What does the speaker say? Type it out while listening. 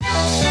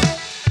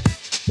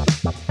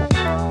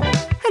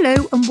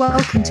Hello and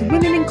welcome to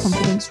Women in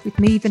Confidence with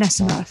me,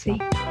 Vanessa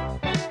Murphy,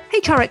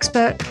 HR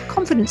expert,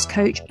 confidence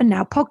coach, and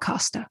now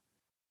podcaster.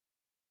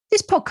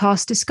 This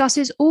podcast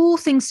discusses all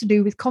things to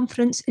do with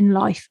confidence in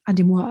life and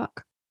in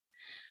work.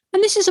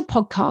 And this is a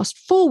podcast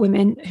for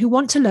women who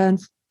want to learn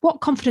what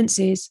confidence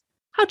is,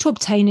 how to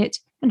obtain it,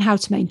 and how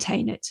to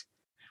maintain it,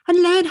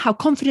 and learn how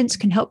confidence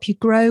can help you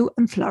grow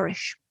and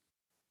flourish.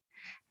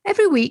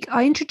 Every week,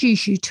 I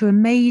introduce you to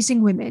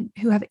amazing women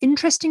who have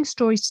interesting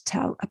stories to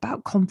tell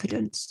about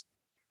confidence.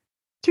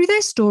 Through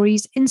their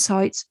stories,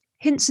 insights,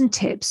 hints, and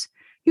tips,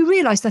 you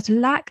realise that a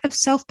lack of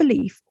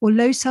self-belief or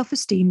low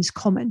self-esteem is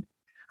common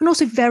and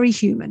also very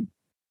human.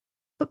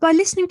 But by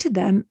listening to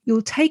them,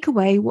 you'll take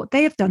away what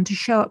they have done to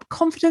show up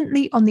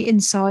confidently on the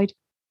inside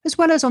as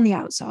well as on the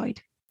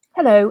outside.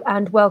 Hello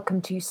and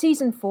welcome to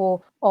Season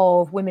 4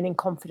 of Women in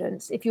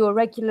Confidence. If you're a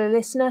regular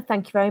listener,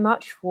 thank you very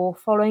much for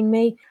following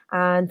me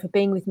and for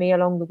being with me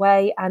along the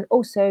way. And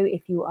also,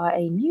 if you are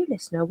a new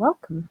listener,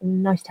 welcome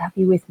and nice to have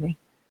you with me.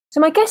 So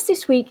my guest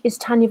this week is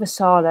Tanya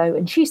Vassallo,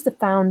 and she's the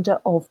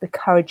founder of The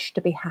Courage to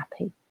Be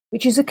Happy,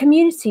 which is a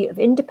community of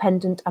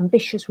independent,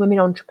 ambitious women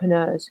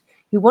entrepreneurs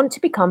who want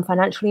to become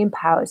financially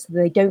empowered so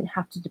they don't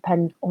have to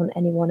depend on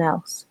anyone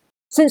else.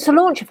 Since the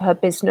launch of her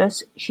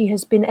business, she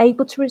has been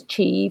able to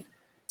achieve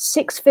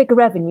six-figure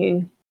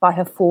revenue by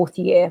her fourth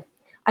year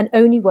and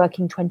only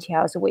working 20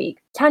 hours a week.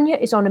 Tanya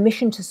is on a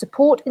mission to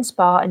support,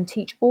 inspire, and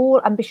teach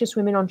all ambitious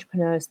women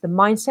entrepreneurs the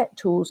mindset,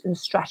 tools, and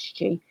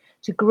strategy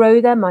to grow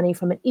their money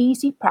from an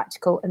easy,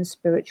 practical, and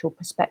spiritual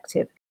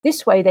perspective.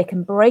 This way, they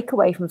can break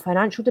away from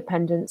financial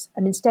dependence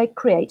and instead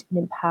create an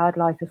empowered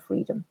life of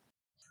freedom.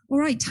 All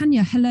right,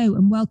 Tanya, hello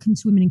and welcome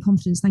to Women in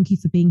Confidence. Thank you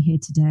for being here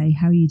today.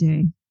 How are you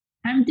doing?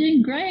 I'm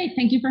doing great.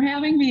 Thank you for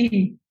having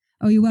me.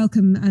 Oh, you're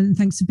welcome. And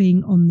thanks for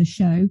being on the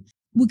show.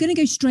 We're going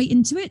to go straight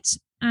into it.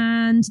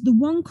 And the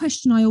one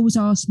question I always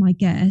ask my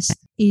guests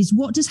is,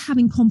 what does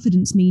having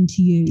confidence mean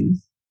to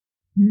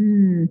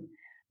you?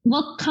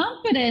 Well,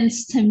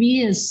 confidence to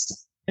me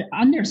is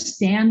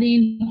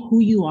understanding who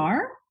you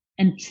are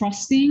and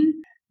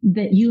trusting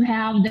that you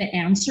have the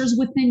answers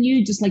within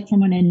you, just like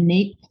from an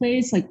innate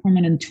place, like from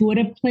an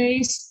intuitive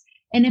place.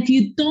 And if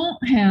you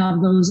don't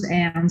have those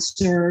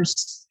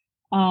answers,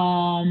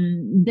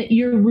 that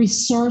you're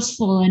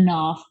resourceful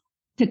enough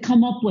to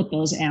come up with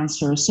those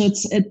answers. So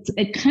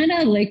it kind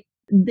of like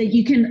that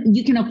you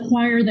can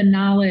acquire the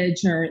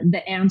knowledge or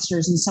the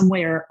answers in some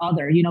way or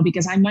other,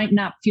 because I might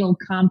not feel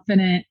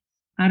confident,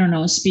 I don't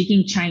know,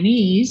 speaking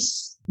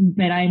Chinese,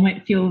 but I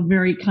might feel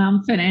very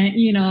confident,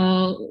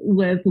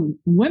 with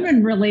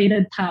women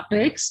related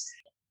topics.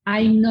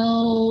 I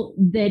know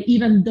that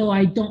even though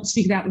I don't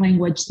speak that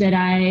language, that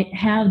I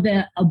have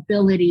the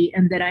ability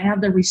and that I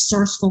have the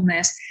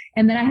resourcefulness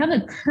and that I have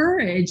the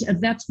courage, if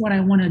that's what I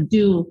want to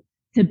do,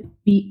 to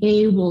be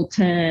able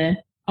to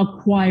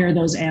acquire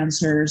those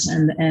answers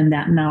and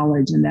that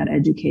knowledge and that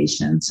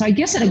education. So I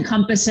guess it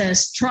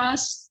encompasses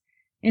trust,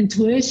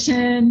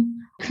 intuition,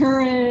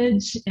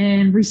 courage,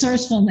 and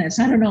resourcefulness.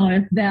 I don't know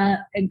if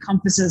that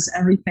encompasses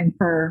everything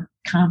for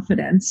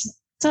confidence.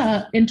 It's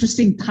an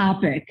interesting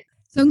topic.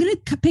 So I'm going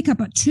to pick up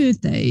at two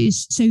of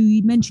those. So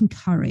you mentioned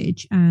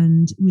courage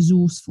and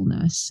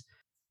resourcefulness.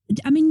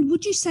 I mean,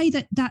 would you say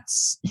that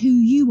that's who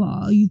you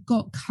are? You've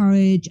got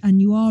courage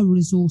and you are a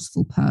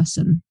resourceful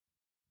person.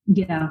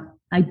 Yeah,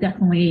 I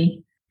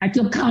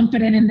feel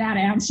confident in that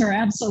answer.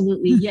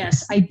 Absolutely.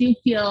 Yes, I do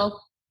feel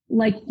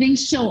like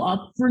things show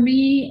up for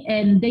me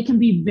and they can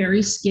be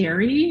very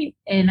scary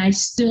and I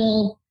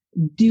still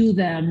do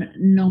them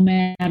no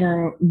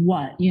matter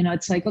what.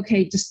 It's like,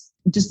 okay, just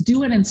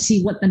do it and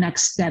see what the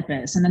next step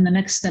is. And then the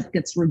next step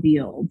gets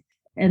revealed.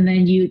 And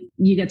then you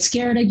get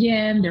scared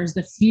again. There's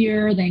the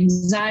fear, the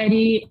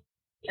anxiety,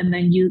 and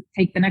then you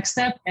take the next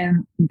step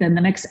and then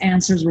the next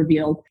answer is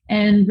revealed.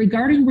 And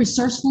regarding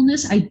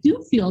resourcefulness, I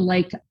do feel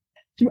like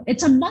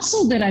it's a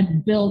muscle that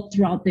I've built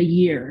throughout the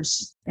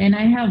years. And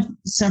I have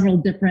several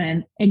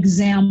different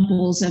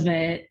examples of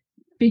it.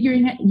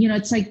 Figuring,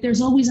 it's like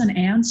there's always an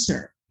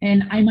answer.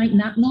 And I might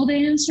not know the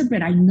answer,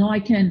 but I know I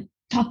can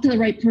talk to the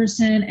right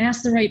person,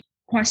 ask the right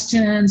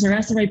questions or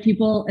ask the right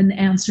people, and the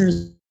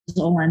answers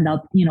will end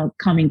up,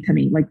 coming to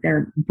me, like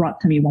they're brought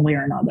to me one way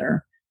or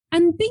another.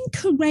 And being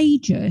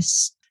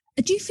courageous,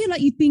 do you feel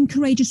like you've been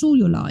courageous all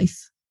your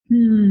life?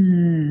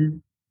 I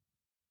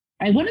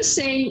want to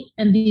say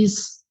in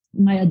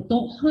my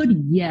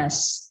adulthood,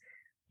 yes.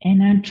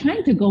 And I'm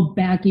trying to go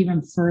back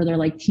even further,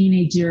 like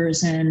teenage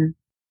years. And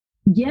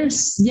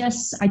yes,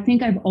 I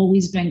think I've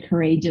always been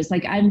courageous.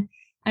 Like I'm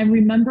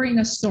remembering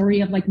a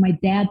story of like my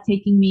dad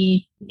taking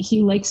me,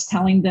 he likes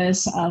telling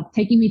this, of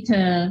taking me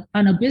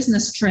on a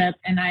business trip.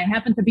 And I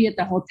happened to be at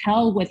the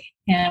hotel with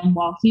him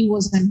while he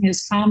was in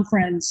his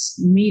conference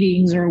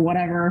meetings or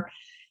whatever.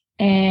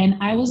 And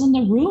I was in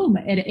the room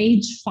at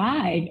age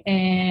 5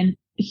 and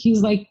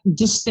he's like,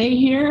 just stay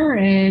here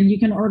and you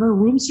can order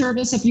room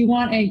service if you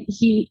want. And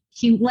he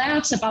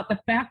laughs about the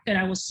fact that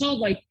I was so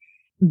like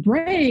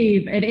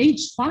brave at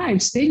age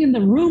 5, staying in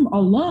the room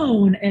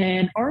alone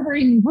and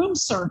ordering room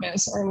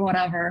service or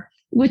whatever,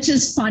 which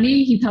is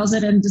funny. He tells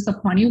it in just a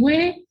funny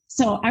way.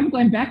 So I'm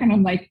going back and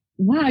I'm like,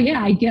 wow,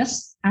 yeah, I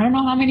guess I don't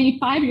know how many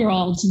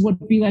 5-year-olds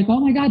would be like,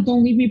 oh my God,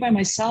 don't leave me by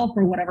myself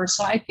or whatever.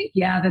 So I think,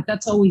 yeah,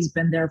 that's always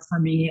been there for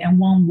me in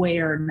one way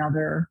or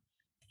another.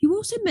 You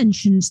also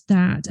mentioned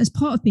that as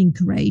part of being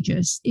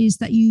courageous is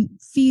that you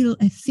feel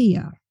a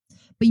fear,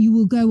 but you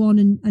will go on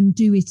and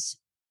do it,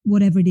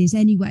 whatever it is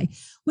anyway.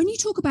 When you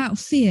talk about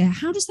fear,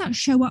 how does that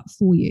show up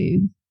for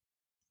you?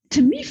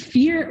 To me,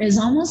 fear is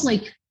almost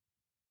like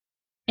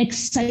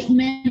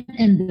excitement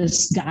in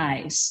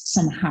disguise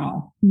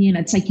somehow.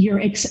 It's like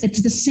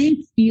it's the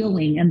same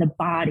feeling in the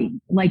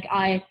body. Like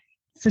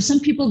for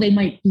some people, they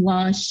might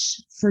blush.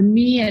 For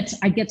me,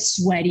 I get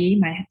sweaty.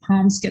 My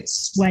palms get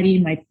sweaty.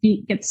 My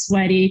feet get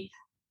sweaty.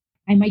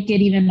 I might get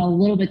even a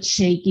little bit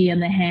shaky in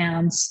the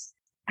hands.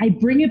 I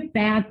bring it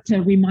back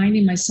to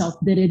reminding myself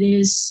that it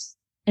is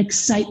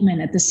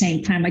excitement at the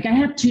same time. Like I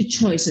have two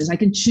choices. I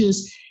can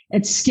choose,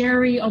 it's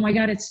scary. Oh my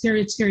God, it's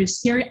scary. It's scary. It's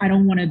scary. I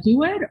don't want to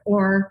do it.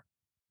 Or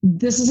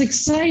this is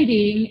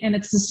exciting and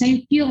it's the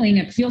same feeling.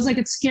 It feels like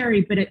it's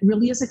scary, but it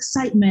really is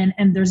excitement.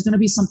 And there's going to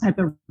be some type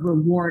of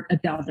reward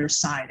at the other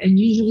side. And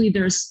usually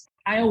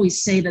I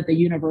always say that the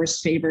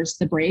universe favors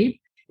the brave,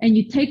 and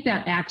you take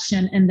that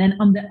action. And then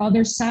on the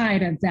other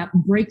side of that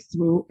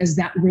breakthrough is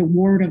that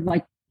reward of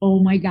like,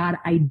 oh my God,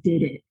 I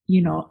did it,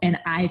 and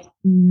I've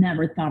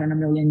never thought in a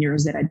million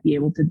years that I'd be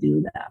able to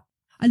do that.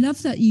 I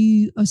love that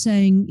you are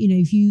saying,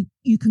 if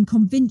you can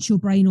convince your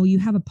brain, or you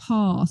have a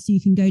path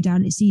you can go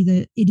down, it's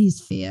either it is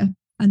fear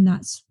and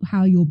that's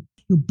how your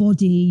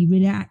body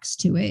reacts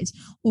to it,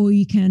 or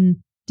you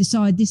can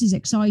decide this is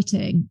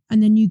exciting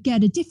and then you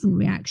get a different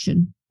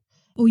reaction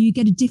or you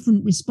get a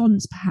different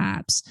response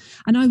perhaps.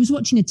 And I was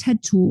watching a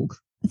TED talk,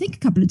 I think a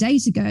couple of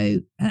days ago,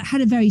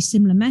 had a very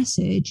similar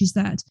message, is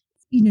that,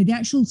 the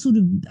actual sort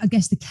of, I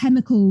guess, the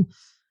chemical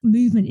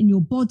movement in your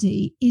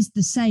body is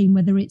the same,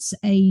 whether it's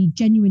a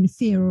genuine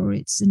fear or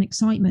it's an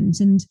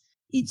excitement, and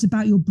it's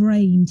about your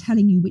brain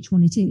telling you which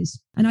one it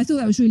is. And I thought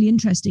that was really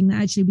interesting,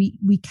 that actually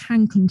we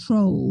can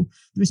control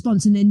the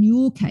response. And in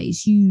your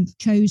case, you've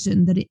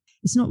chosen that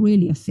it's not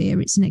really a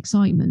fear, it's an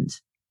excitement.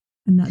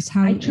 And that's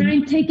how I try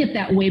and take it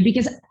that way,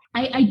 because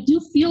I do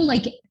feel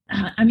like,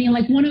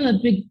 like one of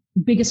the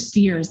biggest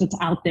fears that's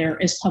out there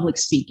is public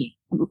speaking.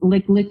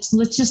 Like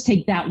let's just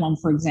take that one,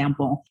 for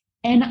example.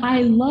 And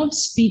I love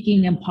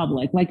speaking in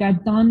public. Like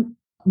I've done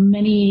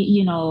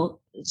many,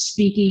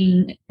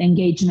 speaking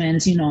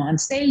engagements, on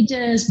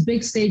stages,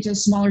 big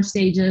stages, smaller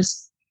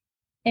stages.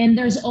 And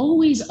there's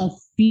always a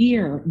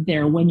fear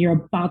there when you're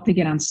about to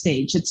get on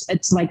stage.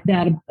 It's like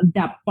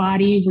that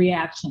body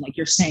reaction, like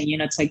you're saying,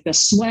 it's like the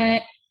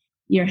sweat,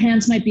 your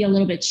hands might be a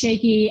little bit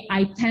shaky.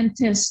 I tend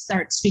to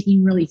start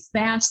speaking really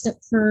fast at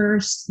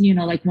first,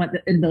 like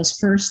in those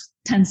first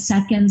 10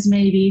 seconds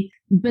maybe.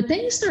 But then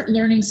you start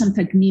learning some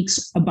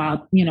techniques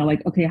about,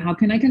 like, okay, how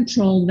can I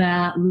control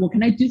that? What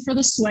can I do for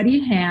the sweaty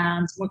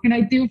hands? What can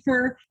I do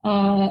for,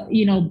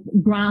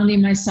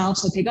 grounding myself?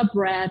 So take a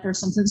breath or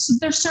something. So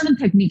there's certain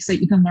techniques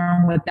that you can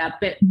learn with that.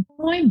 But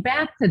going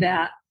back to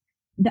that,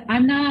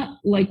 I'm not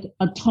like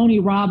a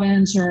Tony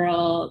Robbins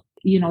or,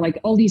 like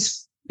all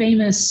these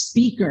famous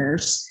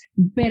speakers,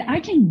 but I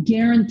can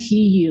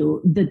guarantee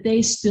you that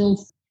they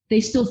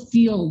still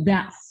feel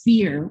that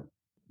fear,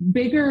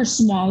 bigger or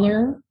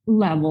smaller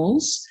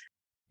levels,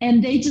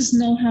 and they just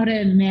know how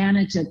to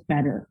manage it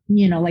better,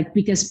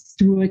 because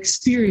through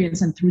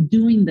experience and through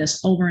doing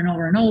this over and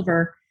over and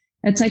over,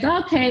 it's like,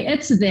 okay,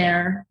 it's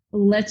there.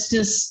 Let's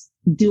just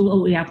do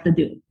what we have to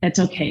do. It's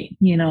okay.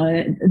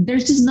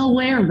 There's just no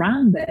way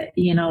around it.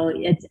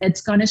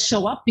 It's going to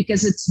show up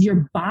because it's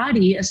your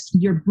body, it's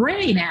your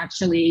brain,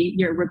 actually,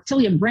 your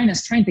reptilian brain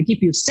is trying to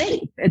keep you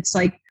safe. It's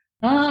like,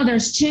 oh,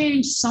 there's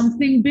change.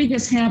 Something big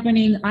is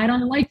happening. I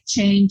don't like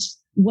change.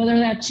 Whether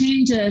that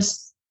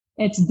changes,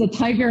 it's the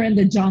tiger in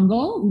the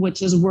jungle,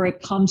 which is where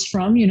it comes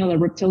from. The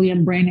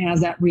reptilian brain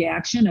has that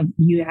reaction of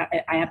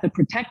I have to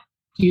protect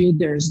you.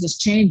 There's this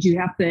change. You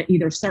have to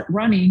either start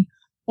running,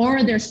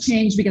 or there's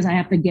change because I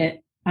have to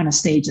get on a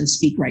stage and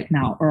speak right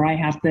now, or I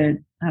have to,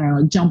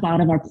 jump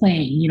out of our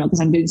plane, because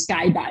I'm doing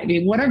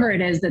skydiving, whatever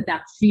it is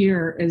that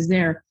fear is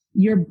there.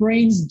 Your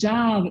brain's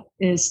job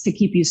is to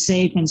keep you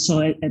safe. And so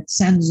it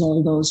sends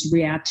all those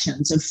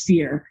reactions of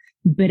fear.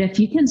 But if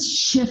you can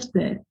shift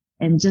it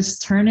and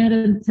just turn it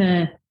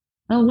into,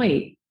 oh,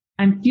 wait,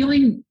 I'm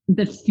feeling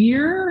the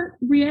fear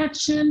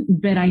reaction,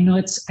 but I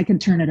know I can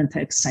turn it into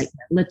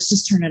excitement. Let's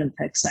just turn it into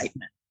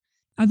excitement.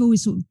 I've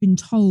always sort of been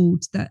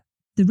told that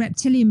the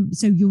reptilian,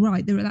 so you're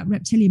right, that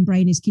reptilian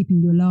brain is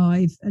keeping you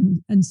alive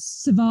and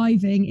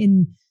surviving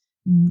in,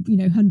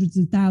 hundreds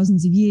of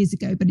thousands of years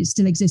ago, but it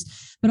still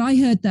exists. But I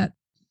heard that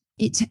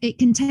it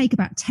can take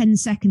about 10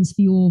 seconds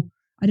for your,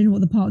 I don't know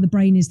what the part of the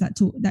brain is that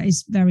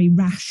is very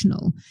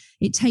rational.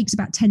 It takes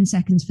about 10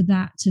 seconds for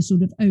that to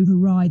sort of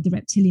override the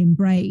reptilian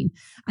brain.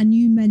 And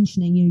you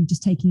mentioning,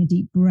 just taking a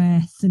deep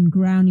breath and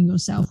grounding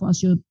yourself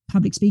whilst you're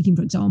public speaking,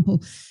 for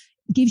example,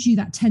 gives you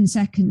that 10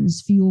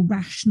 seconds for your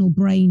rational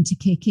brain to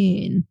kick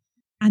in.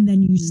 And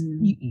then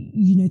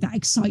you know, that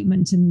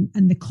excitement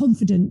and the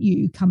confident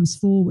you comes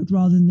forward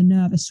rather than the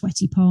nervous,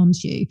 sweaty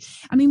palms you.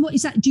 I mean, what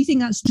is that? Do you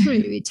think that's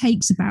true? It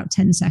takes about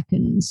 10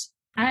 seconds.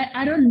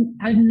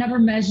 I've never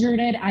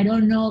measured it. I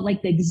don't know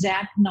like the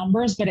exact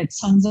numbers, but it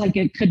sounds like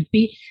it could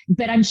be.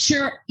 But I'm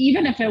sure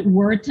even if it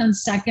were 10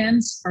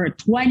 seconds or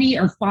 20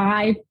 or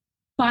 5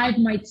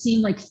 might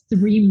seem like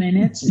 3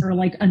 minutes or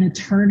like an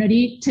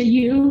eternity to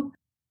you.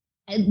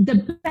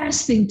 The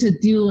best thing to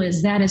do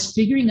is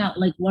figuring out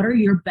like what are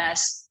your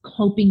best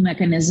coping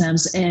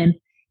mechanisms and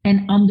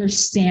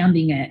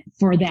understanding it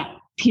for that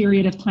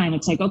period of time.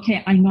 It's like,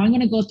 okay, I know I'm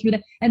going to go through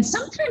that. And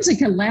sometimes it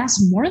can last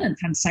more than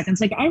 10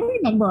 seconds. Like I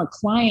remember a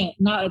client,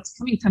 now it's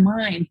coming to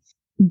mind,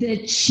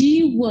 that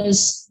she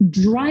was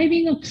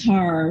driving a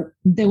car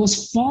that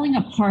was falling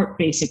apart,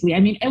 basically. I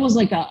mean, it was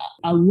like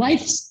a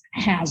life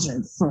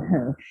hazard for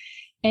her.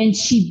 And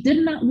she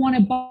did not want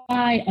to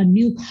buy a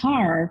new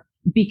car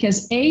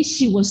because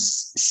she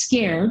was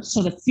scared.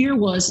 So the fear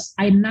was,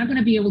 I'm not going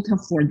to be able to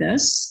afford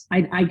this.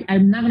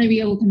 I'm not going to be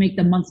able to make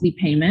the monthly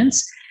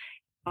payments.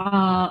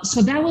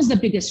 So that was the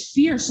biggest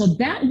fear. So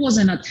that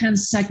wasn't a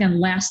 10-second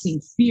lasting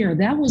fear.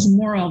 That was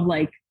more of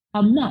like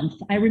a month.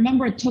 I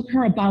remember it took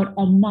her about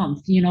a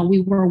month. You know,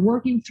 we were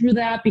working through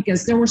that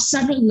because there were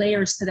several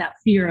layers to that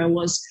fear. It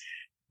was,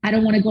 I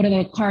don't want to go to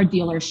the car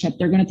dealership.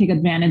 They're going to take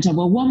advantage of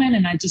a woman.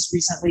 And I just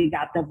recently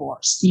got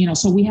divorced, you know,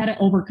 so we had to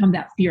overcome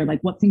that fear.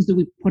 Like what things do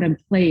we put in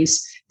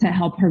place to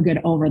help her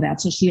get over that?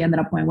 So she ended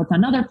up going with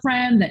another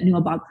friend that knew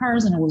about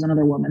cars, and it was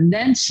another woman.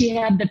 Then she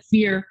had the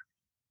fear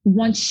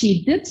once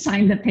she did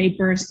sign the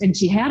papers and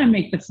she had to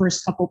make the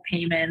first couple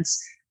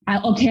payments.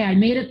 I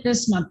made it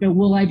this month, but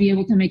will I be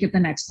able to make it the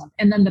next month?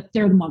 And then the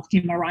third month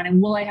came around, and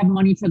will I have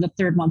money for the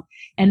third month?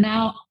 And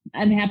now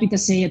I'm happy to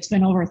say it's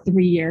been over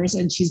 3 years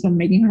and she's been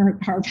making her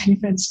car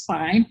payments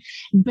fine.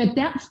 But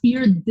that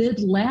fear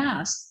did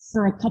last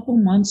for a couple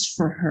months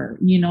for her,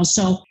 you know.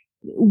 So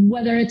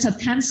whether it's a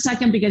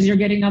 10-second because you're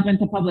getting up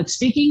into public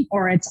speaking,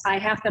 or it's I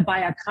have to buy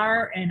a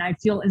car and I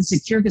feel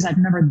insecure because I've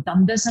never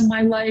done this in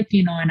my life,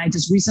 you know, and I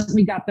just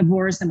recently got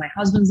divorced and my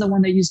husband's the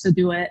one that used to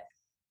do it.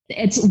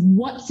 It's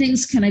what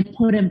things can I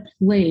put in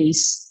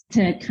place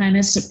to kind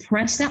of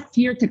suppress that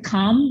fear, to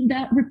calm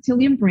that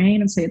reptilian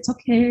brain and say, it's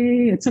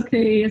okay,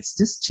 it's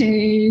just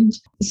change.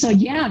 So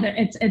yeah,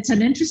 it's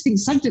an interesting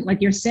subject.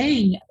 Like you're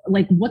saying,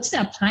 like, what's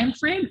that time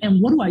frame and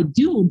what do I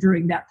do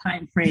during that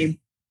time frame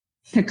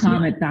to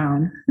calm it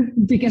down?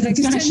 Because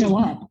it's going to show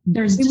up.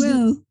 It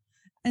will.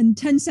 And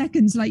 10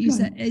 seconds, like you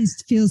said,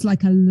 feels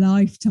like a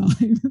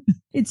lifetime.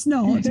 It's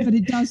not, but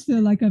it does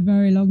feel like a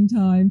very long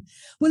time.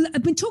 Well,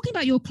 I've been talking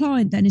about your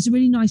client then. It's a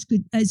really nice,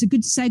 it's a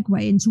good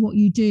segue into what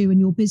you do and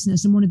your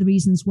business, and one of the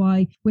reasons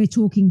why we're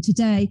talking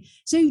today.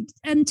 So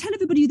tell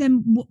everybody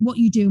then what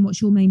you do and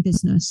what's your main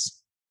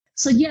business.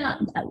 So yeah,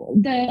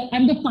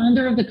 I'm the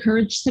founder of The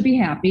Courage to Be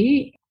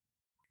Happy.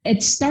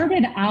 It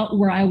started out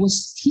where I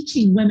was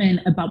teaching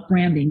women about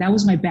branding. That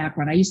was my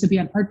background. I used to be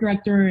an art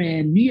director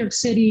in New York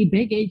City,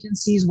 big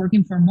agencies,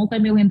 working for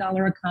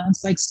multi-million-dollar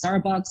accounts like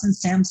Starbucks and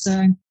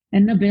Samsung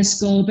and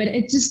Nabisco, but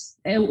it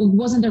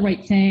wasn't the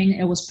right thing.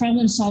 It was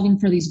problem solving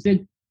for these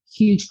big,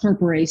 huge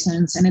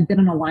corporations, and it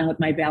didn't align with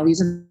my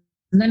values. And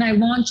then I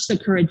launched The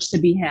Courage to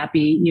Be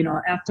Happy, you know,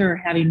 after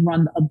having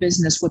run a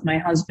business with my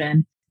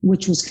husband,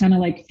 which was kind of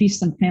like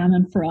feast and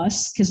famine for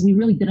us because we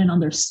really didn't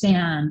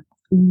understand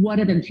what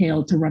it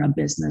entailed to run a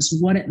business,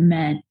 what it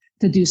meant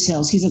to do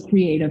sales. He's a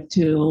creative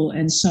too.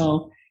 And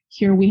so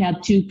here we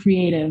had two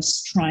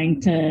creatives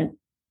trying to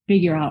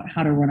figure out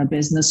how to run a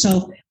business.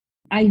 So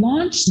I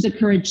launched The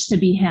Courage to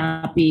Be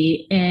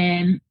Happy,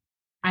 and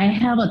I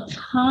have a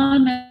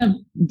ton of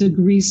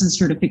degrees and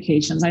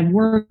certifications. I've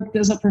worked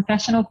as a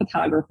professional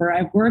photographer.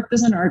 I've worked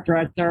as an art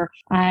director.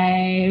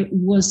 I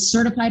was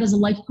certified as a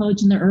life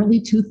coach in the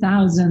early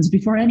 2000s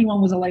before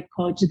anyone was a life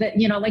coach. That,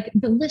 you know, like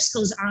the list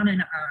goes on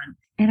and on.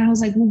 And I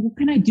was like, well, what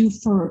can I do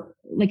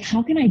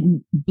how can I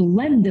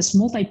blend this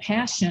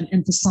multi-passion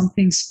into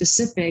something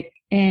specific?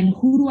 And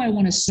who do I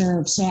want to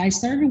serve? So I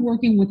started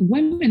working with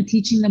women,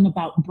 teaching them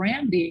about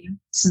branding,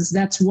 since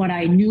that's what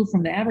I knew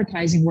from the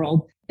advertising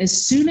world.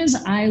 As soon as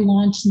I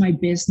launched my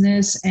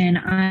business and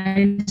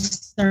I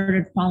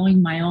started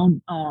following my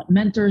own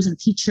mentors and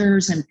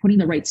teachers and putting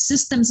the right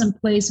systems in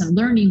place and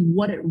learning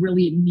what it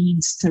really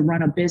means to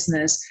run a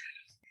business,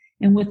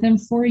 and within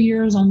 4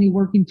 years, only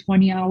working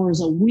 20 hours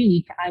a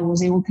week, I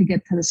was able to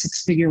get to the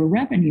 6-figure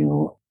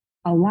revenue.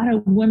 A lot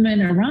of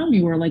women around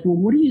me were like, well,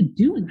 what are you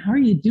doing? How are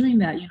you doing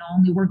that? You know,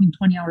 only working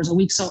 20 hours a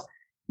week. So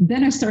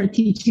then I started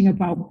teaching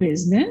about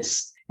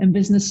business and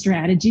business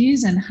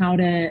strategies and how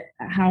to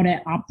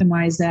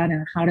optimize that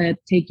and how to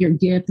take your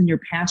gift and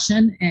your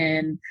passion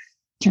and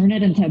turn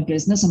it into a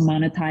business and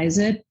monetize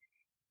it.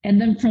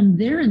 And then from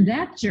there in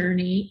that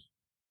journey,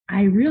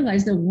 I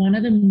realized that one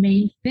of the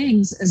main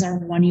things is our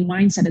money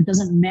mindset. It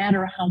doesn't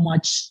matter how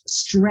much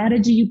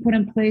strategy you put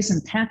in place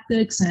and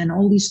tactics and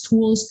all these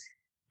tools.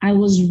 I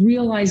was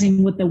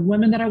realizing with the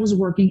women that I was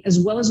working, as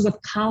well as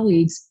with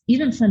colleagues,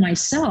 even for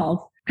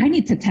myself, I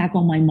need to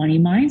tackle my money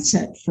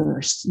mindset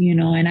first,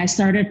 and I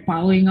started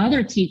following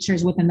other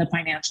teachers within the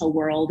financial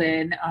world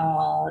and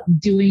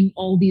doing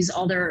all these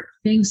other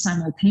things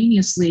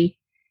simultaneously.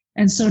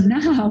 And so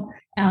now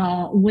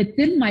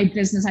within my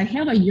business, I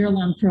have a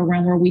year-long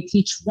program where we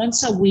teach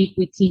once a week,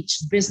 we teach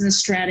business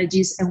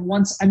strategies. And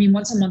once a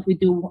month we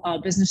do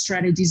business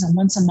strategies, and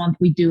once a month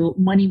we do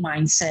money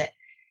mindset.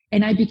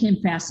 And I became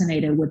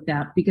fascinated with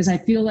that because I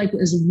feel like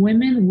as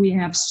women, we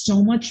have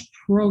so much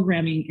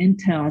programming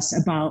into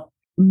us about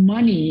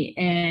money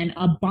and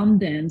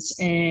abundance,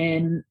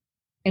 and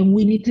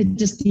we need to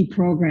just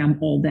deprogram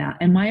all that.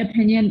 In my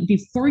opinion,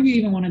 before you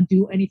even want to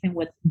do anything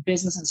with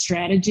business and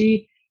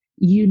strategy,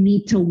 you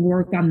need to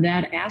work on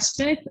that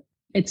aspect.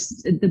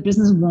 The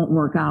business won't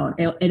work out.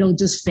 It'll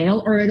just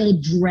fail, or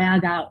it'll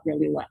drag out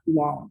really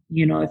long,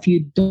 if you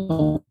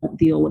don't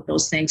deal with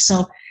those things.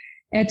 So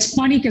it's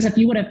funny because if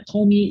you would have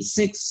told me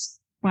 6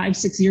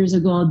 years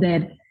ago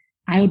that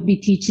I would be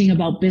teaching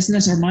about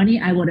business or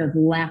money, I would have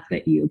laughed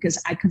at you because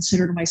I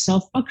considered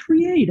myself a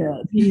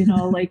creative,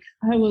 like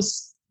I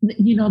was,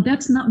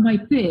 that's not my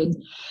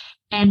thing.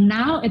 And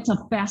now it's a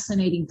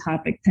fascinating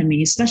topic to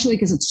me, especially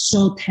because it's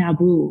so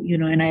taboo,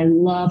 and I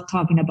love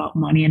talking about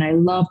money and I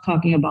love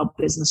talking about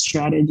business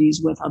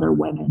strategies with other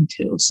women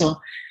too. So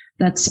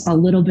that's a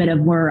little bit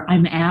of where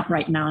I'm at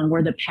right now and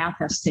where the path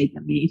has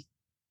taken me.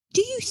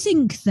 Do you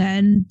think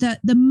then that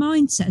the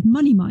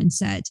money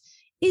mindset,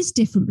 is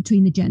different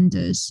between the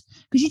genders?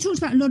 Because you talked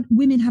about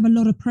women have a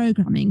lot of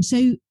programming.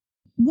 So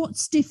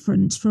what's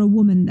different for a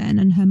woman then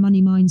and her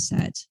money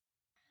mindset?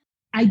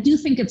 I do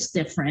think it's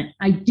different.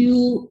 I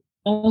do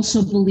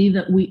also believe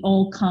that we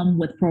all come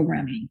with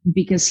programming,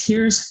 because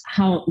here's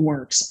how it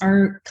works.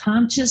 Our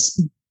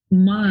conscious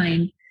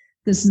mind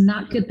does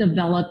not get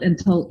developed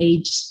until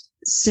age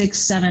 6,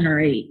 7,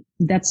 or 8.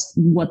 That's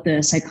what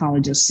the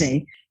psychologists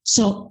say.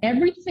 So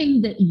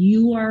everything that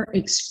you are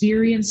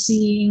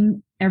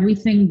experiencing,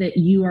 everything that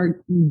you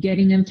are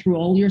getting in through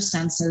all your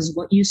senses,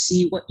 what you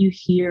see, what you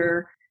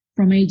hear,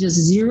 from ages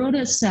 0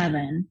 to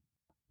 7,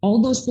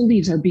 all those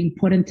beliefs are being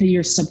put into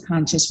your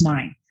subconscious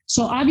mind.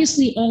 So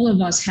obviously all of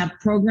us have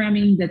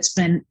programming that's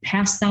been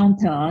passed down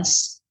to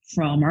us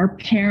from our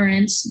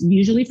parents,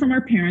 usually from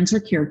our parents or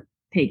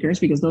caretakers,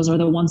 because those are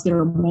the ones that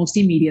are most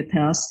immediate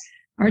to us,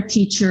 our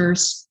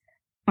teachers,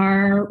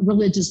 our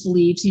religious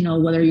beliefs,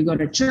 whether you go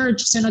to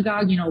church,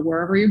 synagogue,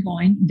 wherever you're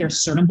going,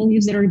 there's certain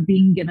beliefs that are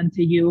being given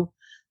to you.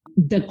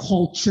 The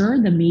culture,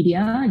 the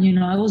media,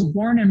 I was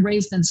born and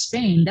raised in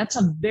Spain. That's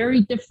a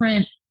very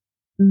different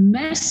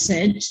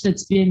message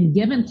that's been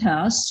given to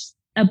us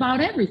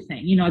about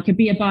everything. It could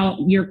be about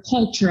your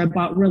culture,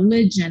 about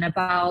religion,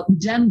 about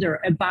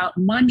gender, about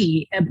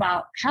money,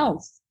 about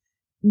health.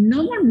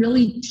 No one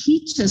really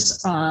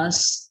teaches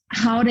us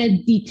how to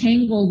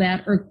detangle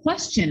that or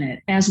question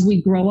it as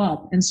we grow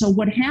up. And so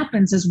what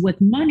happens is with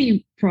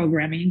money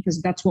programming, because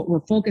that's what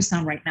we're focused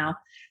on right now,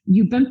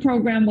 you've been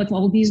programmed with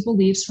all these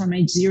beliefs from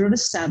age 0 to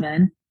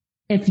 7.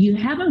 If you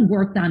haven't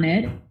worked on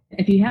it,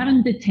 if you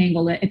haven't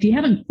detangled it, if you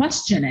haven't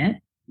questioned it,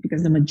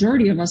 because the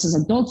majority of us as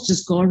adults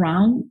just go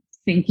around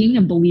thinking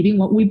and believing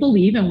what we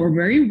believe, and we're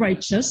very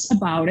righteous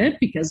about it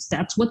because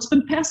that's what's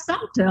been passed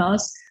down to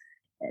us.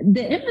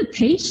 The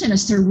invitation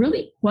is to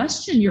really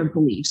question your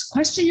beliefs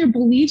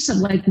of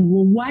like,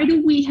 well, why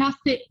do we have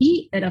to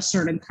eat at a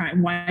certain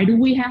time? Why do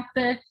we have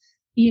to,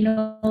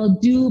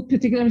 do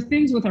particular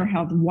things with our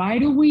health? Why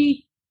do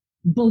we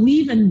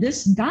believe in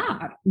this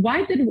God?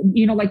 Why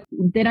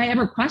did I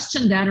ever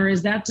question that? Or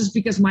is that just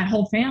because my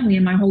whole family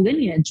and my whole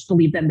lineage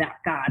believed in that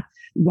God?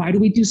 Why do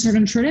we do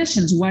certain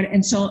traditions?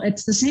 And so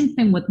it's the same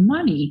thing with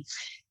money.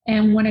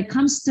 And when it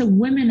comes to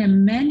women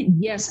and men,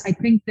 yes, I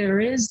think there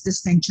is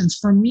distinctions.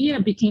 For me,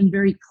 it became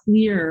very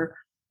clear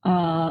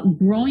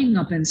growing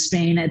up in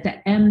Spain at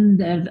the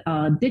end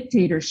of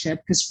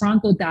dictatorship, because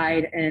Franco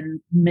died in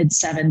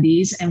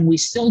mid-70s, and we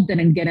still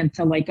didn't get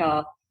into like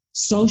a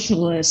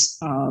socialist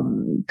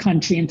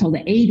country until the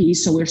 80s.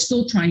 So we're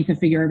still trying to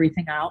figure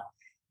everything out.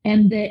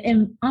 And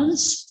the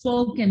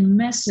unspoken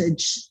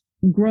message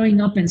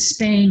growing up in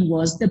Spain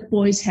was that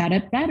boys had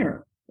it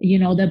better.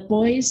 That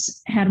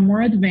boys had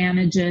more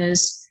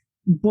advantages,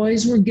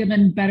 boys were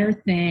given better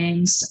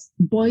things,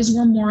 boys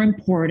were more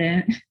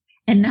important.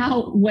 And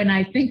now when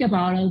I think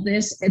about all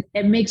this,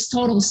 it makes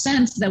total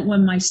sense that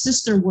when my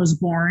sister was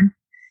born,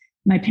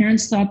 my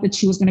parents thought that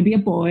she was going to be a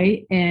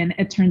boy, and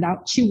it turned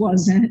out she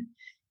wasn't.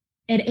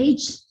 At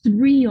age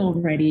 3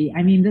 already,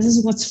 this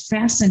is what's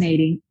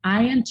fascinating.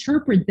 I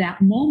interpret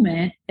that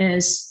moment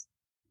as,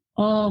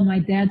 oh, my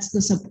dad's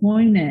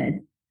disappointed.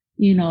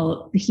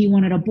 He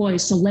wanted a boy,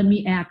 so let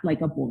me act like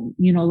a boy,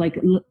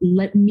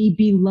 let me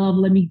be loved.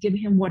 Let me give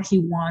him what he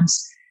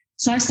wants.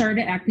 So I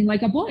started acting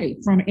like a boy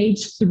from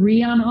age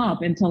 3 on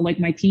up until like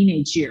my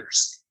teenage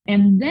years.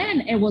 And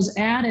then it was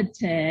added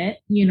to,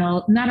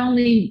 not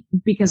only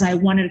because I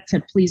wanted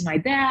to please my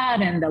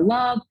dad and the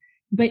love,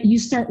 but you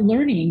start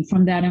learning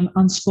from that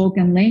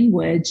unspoken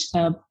language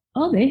of,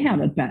 oh, they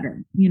have it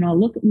better.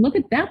 Look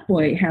at that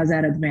boy has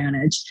that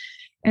advantage.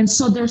 And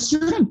so there's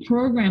certain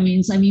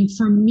programmings. I mean,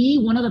 for me,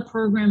 one of the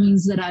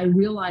programmings that I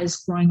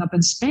realized growing up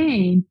in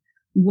Spain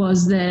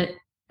was that,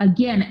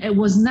 again, it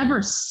was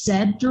never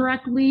said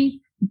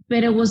directly,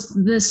 but it was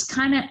this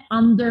kind of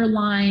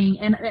underlying,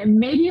 and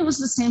maybe it was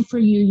the same for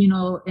you, you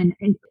know,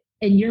 in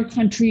your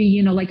country,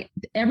 you know, like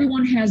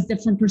everyone has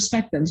different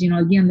perspectives, you know,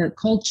 again, the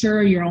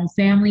culture, your own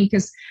family,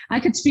 because I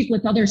could speak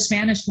with other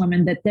Spanish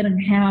women that didn't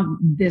have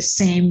this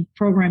same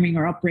programming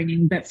or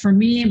upbringing. But for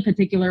me in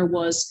particular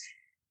was,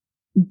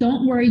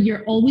 don't worry,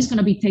 you're always going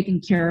to be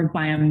taken care of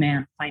by a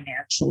man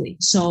financially.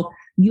 So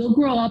you'll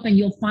grow up and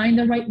you'll find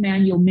the right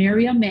man, you'll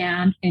marry a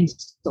man and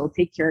he'll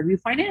take care of you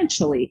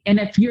financially. And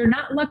if you're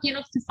not lucky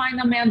enough to find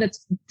a man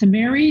that's to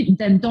marry,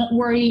 then don't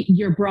worry,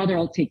 your brother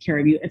will take care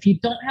of you. If you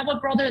don't have a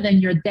brother, then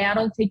your dad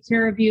will take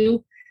care of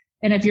you.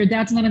 And if your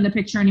dad's not in the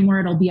picture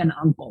anymore, it'll be an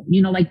uncle,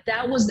 you know, like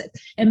that was,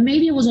 and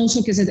maybe it was also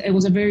because it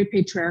was a very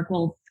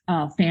patriarchal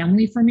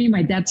family for me.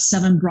 My dad's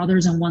 7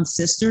 brothers and 1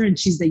 sister, and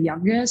she's the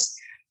youngest.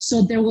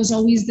 So there was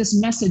always this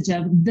message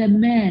of the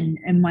men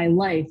in my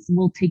life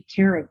will take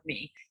care of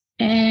me.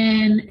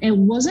 And it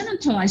wasn't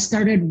until I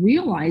started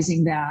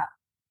realizing that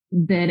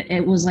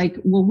it was like,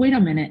 well, wait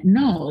a minute.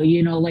 No,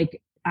 you know, like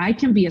I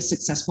can be as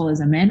successful as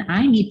a man.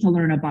 I need to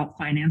learn about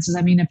finances.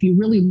 I mean, if you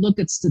really look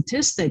at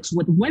statistics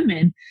with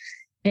women,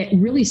 it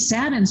really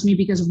saddens me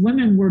because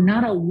women were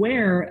not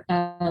aware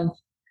of,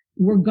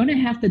 we're going to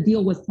have to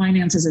deal with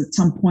finances at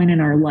some point in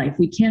our life.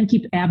 We can't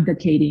keep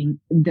abdicating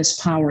this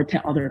power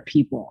to other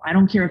people. I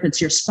don't care if it's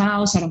your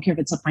spouse. I don't care if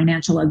it's a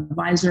financial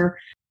advisor.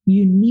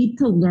 You need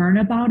to learn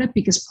about it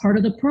because part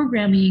of the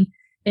programming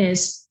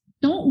is,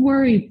 don't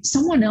worry,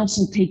 someone else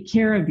will take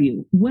care of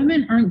you.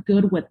 Women aren't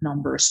good with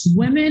numbers.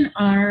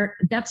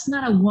 That's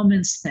not a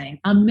woman's thing.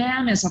 A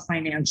man is a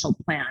financial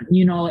plan,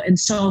 you know, and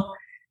so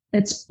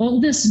it's all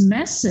this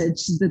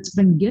message that's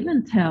been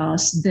given to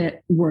us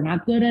that we're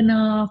not good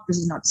enough. This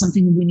is not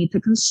something we need to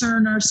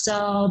concern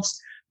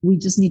ourselves. We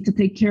just need to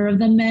take care of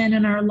the men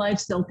in our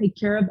lives. They'll take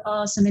care of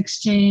us in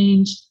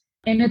exchange.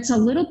 And it's a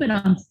little bit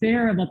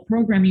unfair of a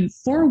programming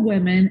for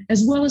women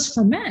as well as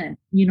for men,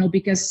 you know,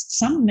 because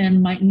some men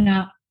might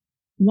not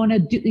want to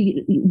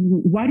do,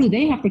 why do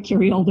they have to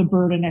carry all the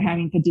burden of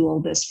having to do all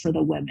this for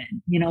the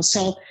women, you know?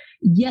 So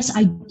yes,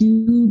 I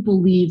do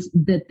believe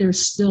that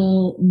there's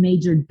still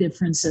major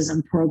differences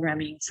in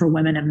programming for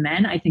women and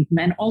men. I think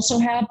men also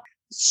have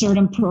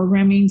certain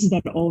programmings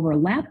that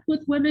overlap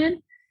with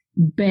women,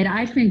 but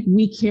I think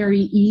we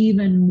carry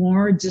even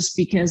more just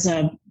because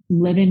of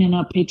living in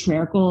a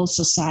patriarchal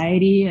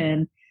society.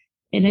 And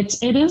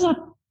it is a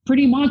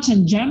pretty much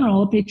in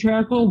general, a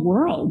patriarchal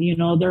world. You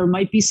know, there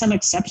might be some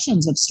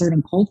exceptions of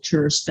certain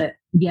cultures, but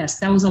yes,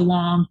 that was a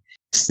long,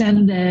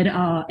 extended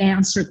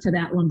answer to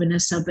that one,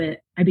 Vanessa, but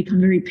I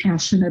become very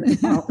passionate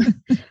about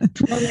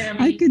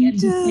programming. I can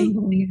tell.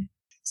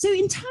 So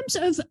in terms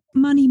of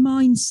money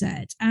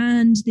mindset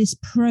and this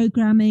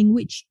programming,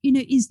 which, you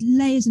know, is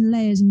layers and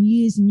layers and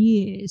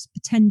years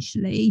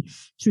potentially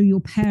through your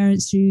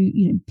parents, through,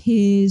 you know,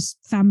 peers,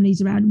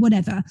 families around,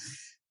 whatever,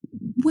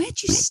 where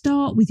do you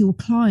start with your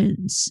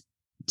clients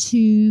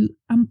to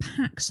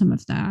unpack some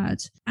of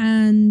that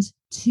and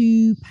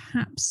to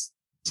perhaps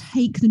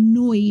take the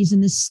noise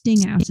and the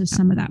sting out of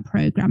some of that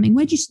programming?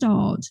 Where do you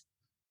start?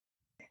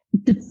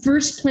 The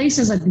first place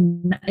is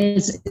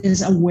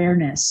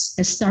awareness,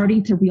 is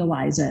starting to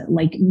realize it.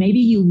 Like maybe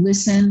you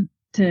listen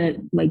to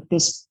like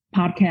this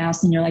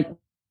podcast and you're like,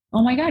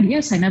 oh my God,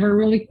 yes, I never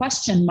really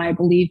questioned my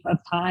belief of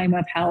time,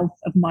 of health,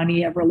 of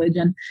money, of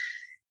religion.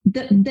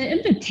 The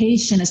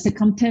invitation is to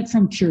come to it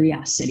from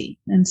curiosity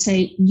and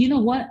say, you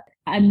know what,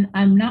 I'm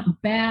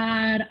not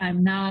bad.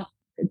 I'm not,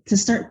 to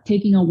start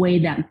taking away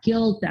that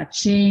guilt, that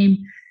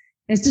shame.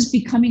 It's just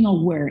becoming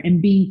aware and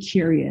being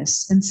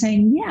curious and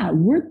saying, yeah,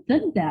 where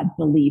did that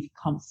belief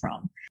come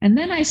from? And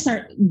then I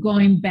start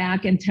going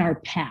back into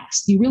our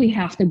past. You really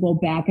have to go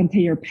back into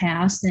your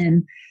past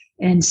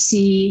and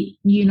see,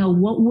 you know,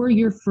 what were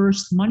your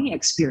first money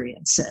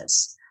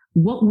experiences?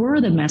 What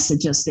were the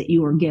messages that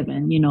you were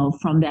given, you know,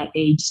 from that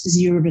age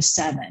 0 to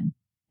 7,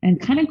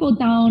 and kind of go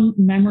down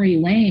memory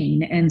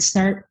lane and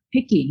start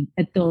picking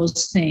at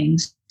those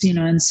things, you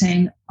know, and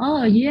saying,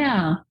 oh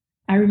yeah,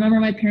 I remember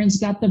my parents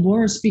got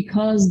divorced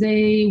because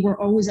they were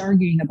always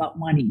arguing about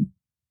money.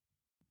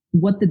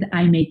 What did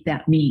I make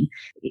that mean?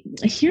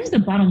 Here's the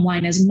bottom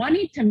line is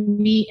money to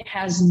me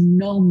has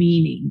no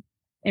meaning.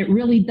 It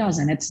really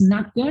doesn't. It's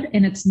not good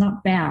and it's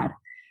not bad.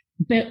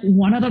 But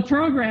one of the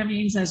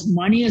programming says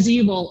money is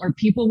evil, or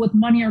people with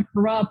money are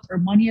corrupt, or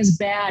money is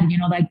bad. You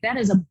know, like that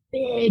is a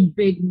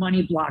big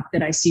money block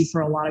that I see for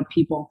a lot of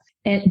people.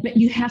 But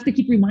you have to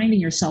keep reminding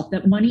yourself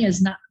that money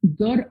is not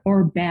good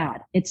or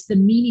bad. It's the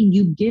meaning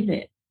you give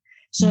it.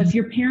 So if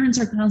your parents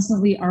are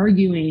constantly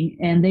arguing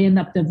and they end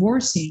up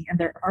divorcing and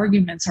their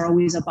arguments are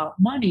always about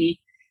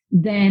money,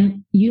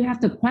 then you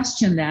have to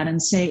question that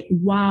and say,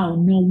 wow,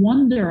 no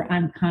wonder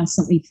I'm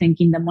constantly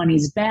thinking the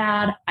money's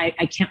bad.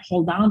 I can't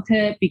hold on to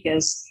it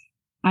because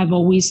I've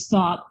always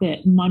thought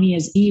that money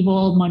is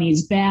evil, money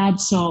is bad.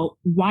 So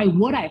why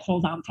would I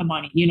hold on to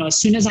money? You know, as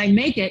soon as I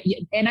make it,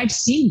 and I've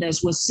seen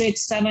this with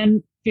 6,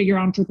 7, figure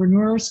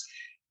entrepreneurs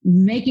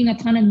making a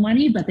ton of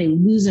money, but they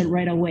lose it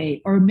right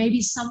away. Or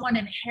maybe someone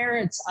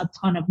inherits a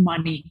ton of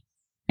money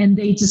and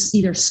they just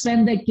either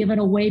spend it, give it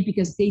away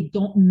because they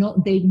don't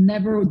know, they've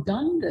never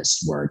done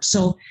this work.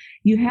 So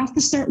you have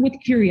to start with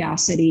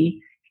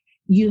curiosity.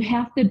 You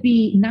have to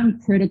be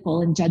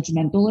non-critical and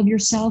judgmental of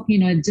yourself,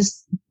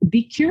 just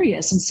be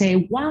curious and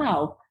say,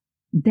 wow,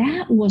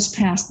 that was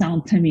passed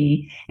down to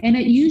me. And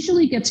it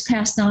usually gets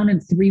passed down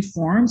in three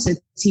forms.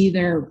 It's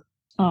either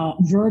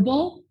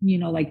verbal,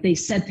 like they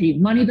said to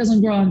you, money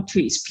doesn't grow on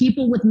trees.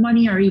 People with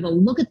money are evil.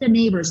 Look at the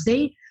neighbors.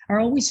 They are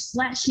always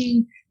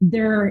flashing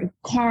their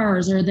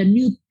cars or the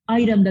new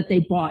item that they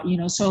bought,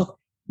 so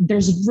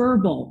there's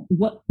verbal.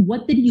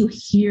 What did you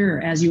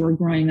hear as you were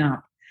growing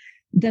up?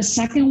 The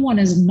second one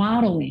is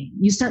modeling.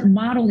 You start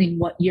modeling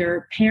what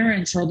your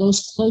parents or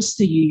those close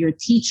to you, your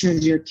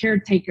teachers, your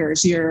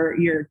caretakers,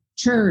 your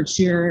church,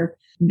 your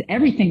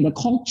everything, the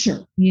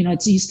culture,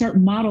 so you start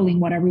modeling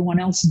what everyone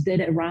else did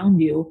around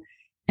you.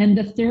 And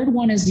the third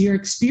one is your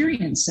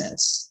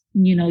experiences.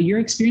 Your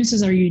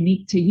experiences are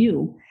unique to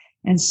you.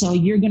 And so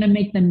you're going to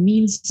make them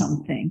mean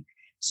something.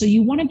 So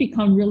you want to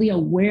become really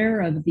aware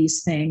of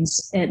these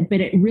things,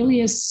 but it really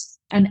is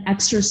an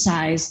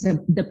exercise.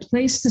 The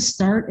place to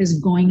start is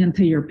going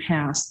into your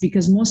past,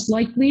 because most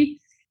likely,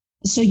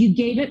 so you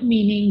gave it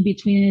meaning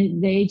between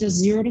the age of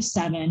 0 to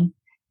 7.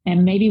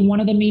 And maybe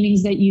one of the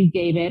meanings that you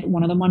gave it,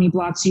 one of the money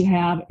blocks you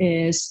have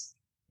is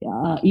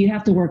you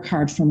have to work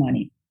hard for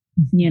money,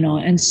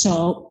 and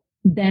so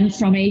then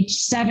from age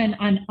 7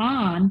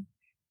 on,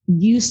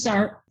 you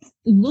start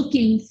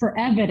looking for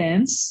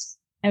evidence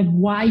of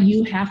why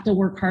you have to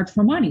work hard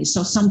for money.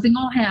 So something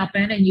will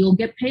happen and you'll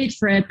get paid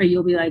for it, but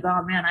you'll be like,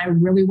 oh man, I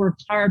really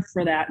worked hard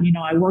for that.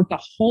 I worked a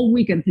whole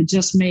weekend to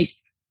just make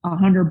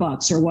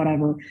 $100 or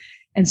whatever.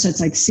 And so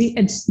it's like, see,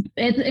 and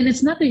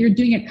it's not that you're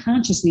doing it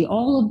consciously.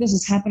 All of this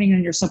is happening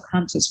in your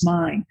subconscious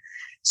mind.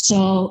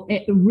 So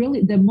it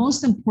really, the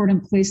most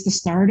important place to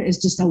start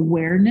is just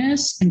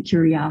awareness and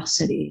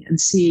curiosity and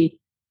see,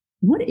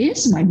 what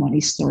is my money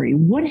story?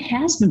 What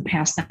has been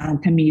passed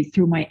down to me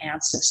through my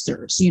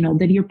ancestors?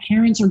 That your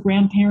parents or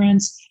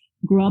grandparents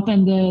grew up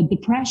in the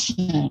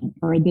Depression,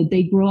 or that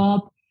they grew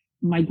up,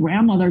 my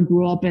grandmother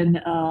grew up in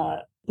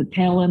the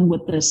tail end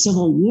with the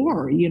Civil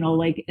War,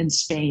 like in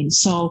Spain.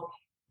 So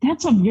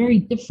that's a very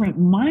different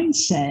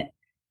mindset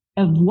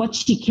of what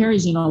she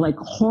carries, like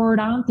hoard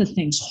on to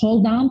things,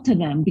 hold on to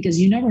them, because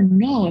you never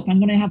know if I'm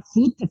going to have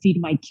food to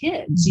feed my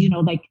kids,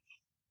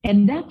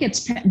 and that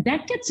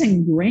gets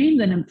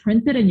ingrained and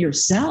imprinted in your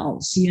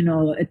cells.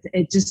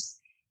 It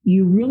just,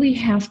 you really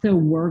have to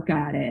work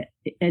at it,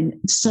 and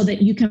so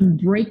that you can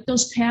break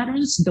those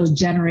patterns, those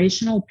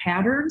generational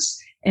patterns,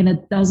 and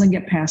it doesn't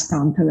get passed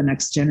on to the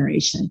next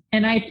generation.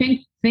 And I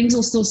think things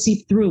will still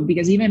seep through,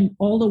 because even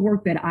all the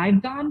work that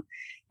I've done,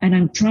 and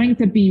I'm trying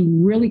to be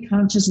really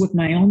conscious with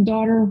my own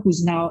daughter,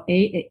 who's now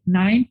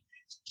 9,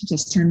 she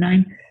just turned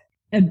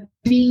 9,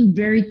 being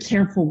very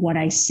careful what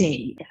I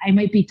say. I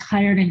might be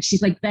tired and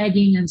she's like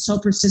begging and so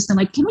persistent,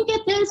 like, can we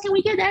get this? Can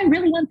we get that? I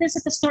really want this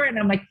at the store. And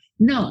I'm like,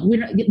 no,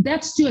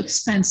 that's too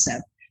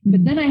expensive.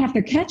 But then I have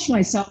to catch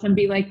myself and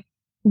be like,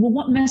 well,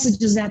 what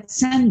message is that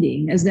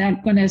sending? Is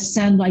that going to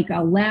send like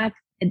a lack?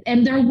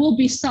 And there will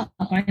be stuff.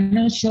 I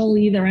know she'll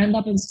either end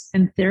up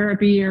in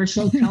therapy, or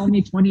she'll tell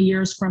me 20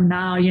 years from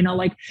now,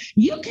 like,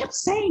 you kept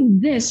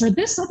saying this, or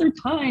this other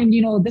time,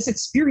 this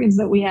experience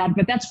that we had,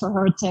 but that's for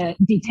her to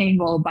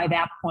detangle by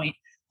that point.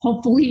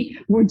 Hopefully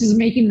we're just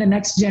making the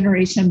next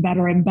generation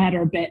better and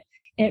better, but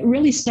it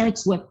really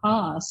starts with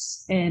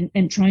us and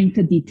trying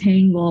to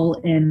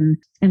detangle and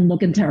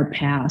look into our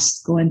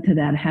past, go into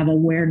that, have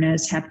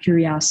awareness, have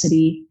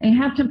curiosity, and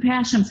have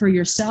compassion for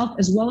yourself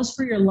as well as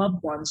for your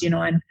loved ones,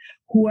 and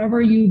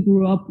whoever you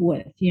grew up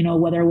with,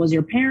 whether it was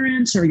your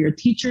parents or your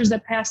teachers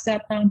that passed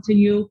that down to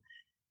you,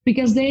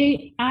 because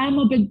I'm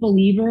a big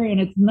believer,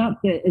 and it's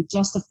not that it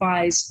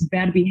justifies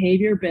bad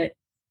behavior, but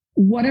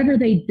whatever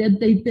they did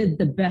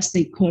the best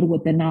they could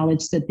with the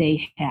knowledge that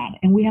they had.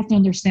 And we have to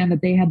understand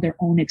that they had their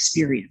own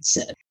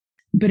experiences.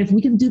 But if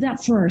we can do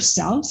that for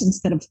ourselves,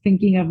 instead of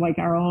thinking of like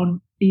our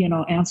own,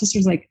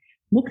 ancestors, like,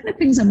 what kind of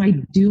things am I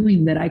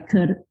doing that I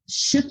could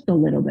shift a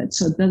little bit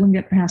so it doesn't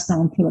get passed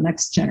on to the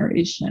next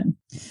generation?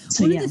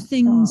 So, one of the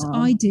things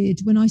I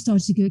did when I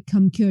started to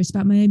become curious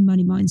about my own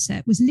money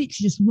mindset was literally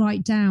just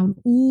write down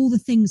all the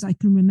things I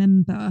can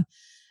remember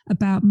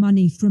about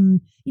money from,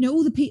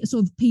 all the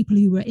sort of people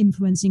who were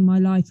influencing my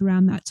life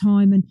around that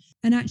time.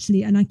 And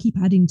actually, and I keep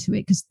adding to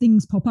it because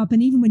things pop up.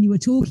 And even when you were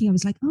talking, I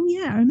was like, oh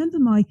yeah, I remember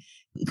my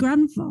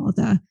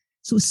grandfather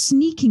sort of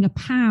sneaking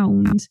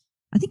 £1.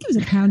 I think it was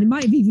 £1. It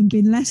might have even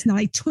been less,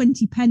 like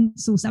 20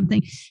 pence or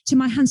something, to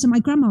my hand so my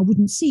grandma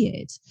wouldn't see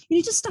it.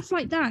 Just stuff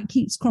like that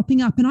keeps cropping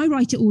up, and I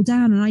write it all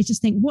down, and I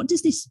just think, what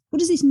does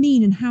this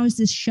mean, and how is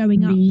this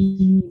showing up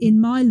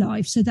in my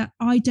life so that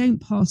I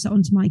don't pass it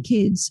on to my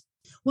kids?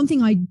 One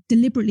thing I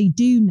deliberately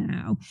do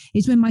now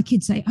is when my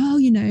kids say, oh,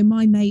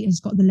 my mate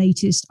has got the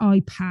latest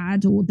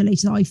iPad or the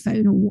latest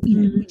iPhone, or,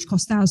 which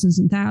costs thousands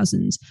and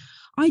thousands,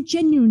 I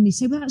genuinely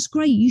say, well, that's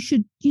great. You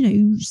should,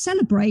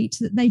 celebrate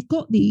that they've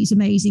got these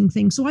amazing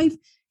things. So I've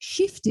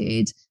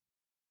shifted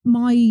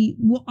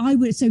what I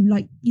would,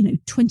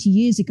 20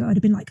 years ago, I'd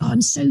have been like, oh,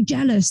 I'm so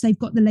jealous. They've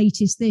got the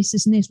latest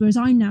this and this. Whereas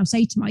I now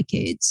say to my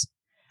kids,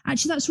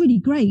 actually, that's really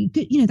great.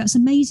 Good, that's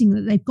amazing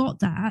that they've got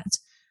that.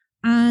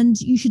 And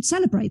you should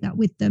celebrate that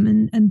with them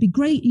and be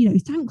great,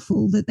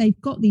 thankful that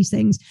they've got these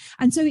things.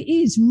 And so it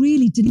is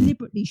really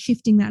deliberately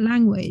shifting that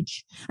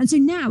language. And so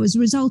now, as a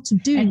result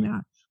of doing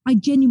that, I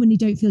genuinely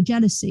don't feel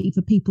jealousy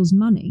for people's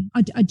money.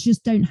 I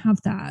just don't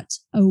have that.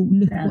 Oh,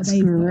 look at what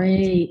they've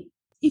got.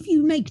 If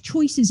you make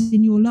choices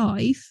in your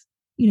life,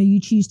 you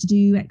choose to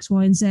do X,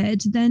 Y, and Z,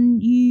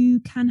 then you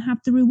can have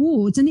the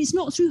rewards. And it's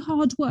not through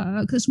hard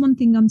work. That's one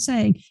thing I'm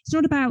saying. It's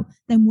not about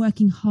them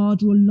working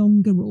harder or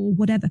longer or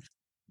whatever.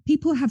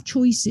 People have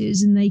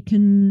choices and they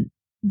can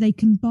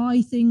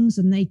buy things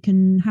and they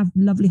can have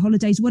lovely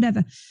holidays,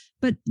 whatever.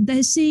 But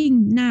they're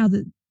seeing now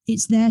that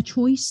it's their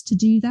choice to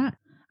do that.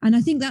 And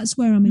I think that's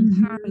where I'm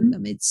empowering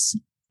them. It's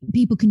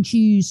people can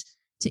choose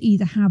to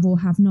either have or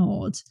have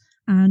not.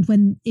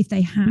 And if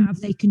they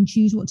have, they can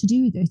choose what to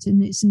do with it.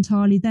 And it's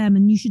entirely them.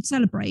 And you should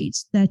celebrate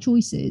their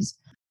choices.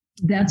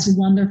 That's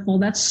wonderful.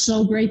 That's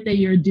so great that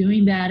you're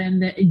doing that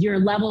and your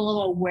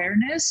level of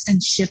awareness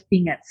and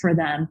shifting it for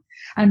them.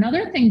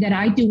 Another thing that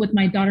I do with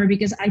my daughter,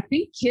 because I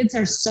think kids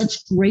are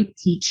such great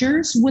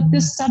teachers with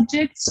this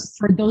subject,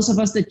 for those of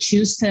us that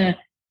choose to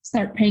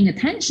start paying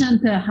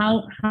attention to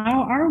how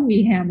are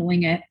we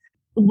handling it.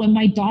 When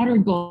my daughter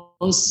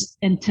goes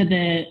into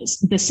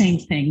the same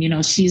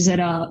thing, she's at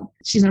a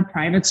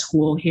private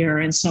school here.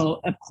 And so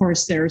of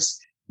course there's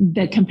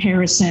the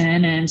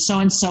comparison and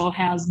so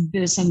has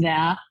this and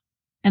that.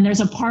 And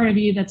there's a part of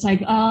you that's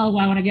like, oh, well,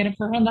 I want to get it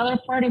for her. Another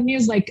part of me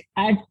is like,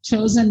 I've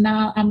chosen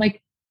now. I'm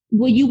like,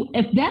 well,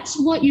 if that's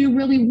what you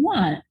really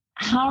want,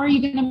 how are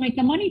you going to make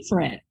the money for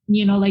it?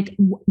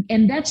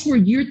 And that's where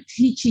you're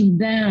teaching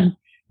them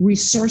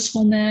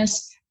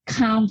resourcefulness,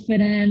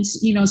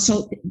 confidence,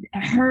 so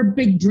her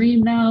big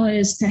dream now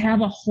is to have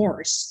a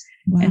horse.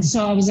 Wow. And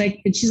so I was like,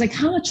 and she's like,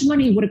 how much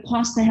money would it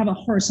cost to have a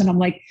horse? And I'm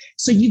like,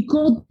 so you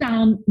go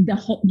down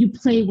you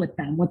play with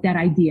them with that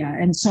idea.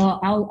 And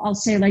so I'll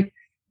say like,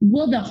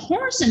 well, the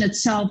horse in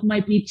itself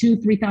might be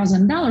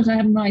 $2,000-$3,000. I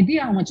have no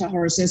idea how much a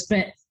horse is,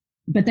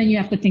 but then you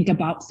have to think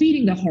about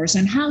feeding the horse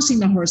and housing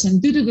the horse and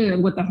do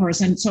with the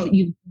horse. And so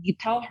you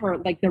tell her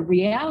like the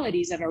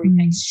realities of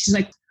everything. She's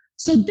like,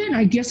 so then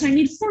I guess I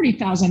need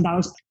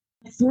 $40,000.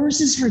 It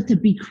forces her to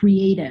be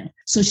creative.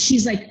 So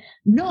she's like,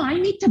 no, I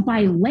need to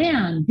buy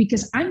land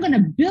because I'm going to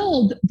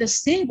build the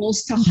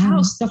stables to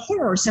house the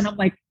horse. And I'm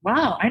like,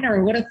 wow, I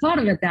never would have thought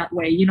of it that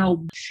way,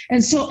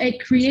 And so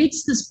it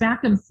creates this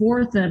back and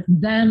forth of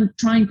them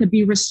trying to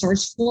be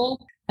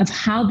resourceful of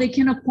how they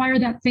can acquire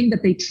that thing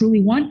that they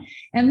truly want.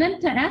 And then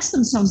to ask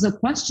themselves the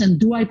question,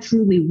 do I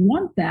truly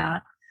want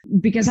that?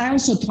 Because I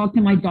also talk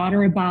to my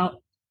daughter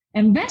about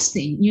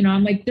investing.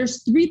 I'm like,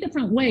 there's 3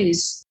 different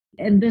ways.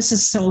 And this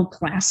is so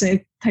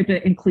classic type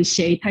of and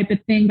cliche type of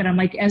thing. But I'm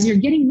like, as you're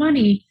getting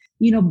money,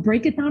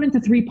 break it down into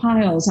 3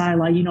 piles,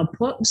 Isla,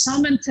 put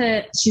some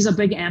into, she's a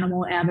big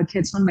animal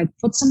advocate. So I'm like,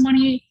 put some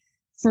money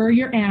for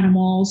your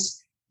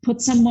animals,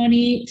 put some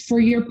money for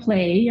your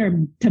play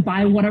or to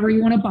buy whatever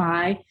you want to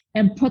buy,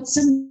 and put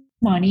some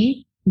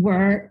money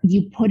where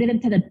you put it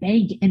into the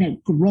bank and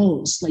it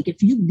grows. Like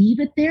if you leave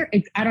it there,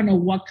 I don't know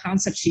what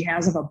concept she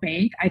has of a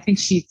bank. I think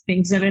she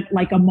thinks of it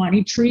like a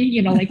money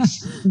tree, like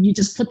you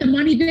just put the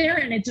money there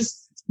and it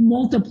just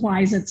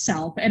multiplies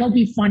itself. It'll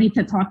be funny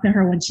to talk to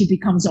her when she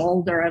becomes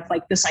older of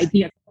like this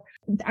idea.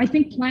 I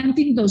think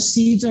planting those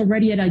seeds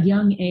already at a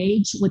young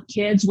age with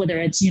kids, whether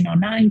it's,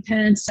 9,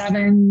 10,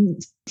 7,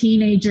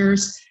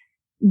 teenagers,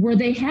 where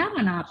they have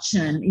an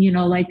option,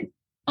 like,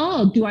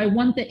 oh, do I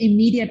want the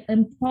immediate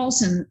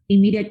impulse and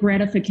immediate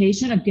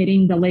gratification of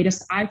getting the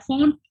latest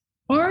iPhone?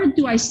 Or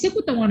do I stick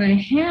with the one I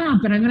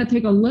have, but I'm going to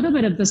take a little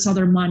bit of this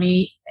other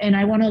money and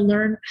I want to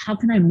learn how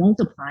can I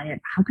multiply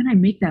it? How can I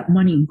make that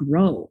money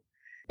grow?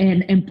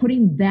 And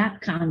putting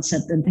that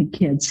concept into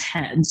kids'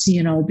 heads,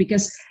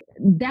 because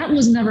that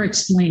was never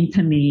explained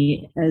to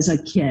me as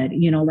a kid,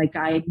 like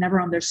I never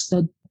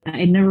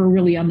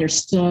really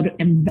understood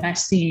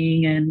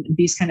investing and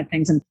these kind of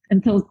things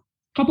until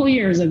couple of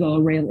years ago,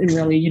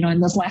 really,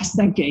 in this last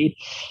decade.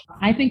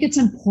 I think it's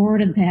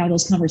important to have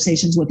those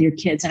conversations with your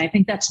kids. And I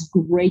think that's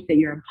great that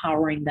you're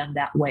empowering them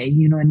that way,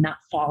 and not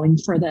falling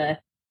for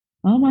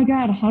oh my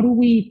God, how do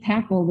we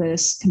tackle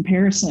this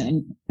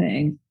comparison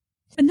thing?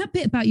 And that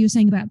bit about you were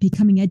saying about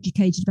becoming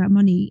educated about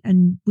money,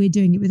 and we're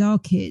doing it with our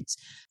kids.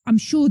 I'm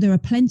sure there are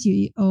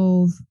plenty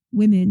of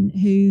women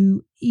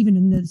who, even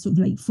in the sort of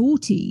late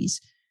 40s,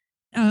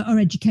 are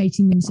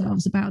educating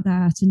themselves about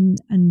that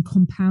and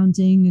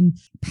compounding and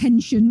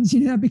pensions.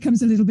 That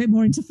becomes a little bit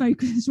more into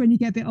focus when you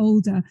get a bit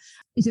older.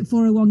 Is it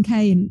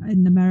 401k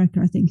in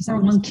America, I think?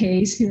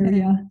 401ks here,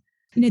 yeah.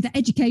 The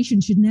education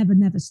should never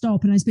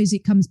stop. And I suppose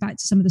it comes back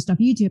to some of the stuff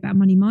you do about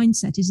money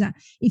mindset, is that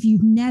if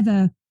you've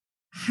never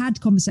had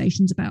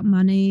conversations about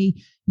money,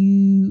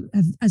 you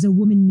have, as a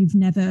woman, you've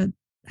never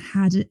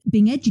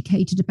being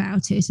educated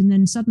about it, and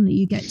then suddenly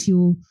you get to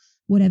your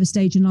whatever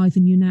stage in life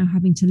and you're now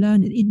having to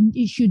learn it.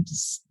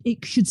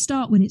 It should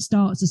start when it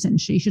starts,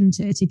 essentially, shouldn't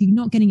it? If you're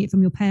not getting it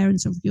from your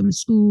parents or from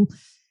school,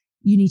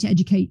 you need to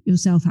educate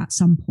yourself at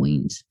some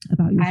point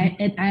about your I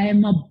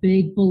am a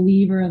big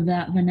believer of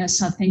that,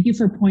 Vanessa. Thank you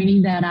for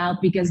pointing that out,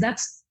 because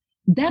that's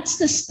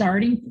the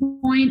starting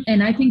point.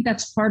 And I think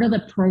that's part of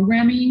the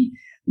programming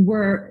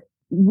where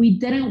we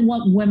didn't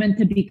want women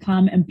to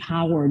become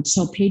empowered.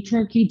 So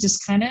patriarchy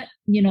just kind of,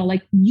 you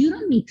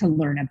don't need to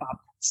learn about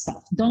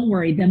stuff. Don't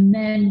worry, the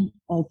men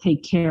will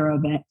take care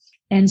of it.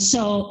 And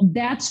so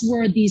that's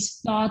where these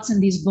thoughts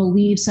and these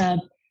beliefs of,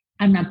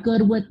 I'm not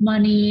good with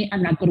money,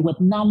 I'm not good with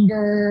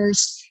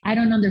numbers, I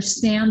don't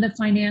understand the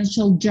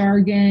financial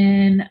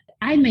jargon.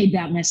 I made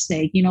that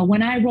mistake.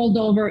 When I rolled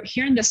over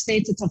here in the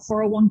States, it's a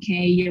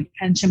 401k, your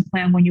pension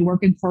plan when you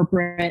work in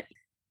corporate.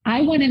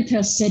 I went into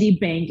a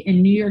Citibank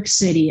in New York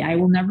City, I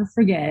will never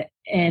forget,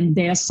 and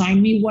they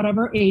assigned me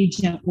whatever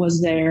agent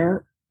was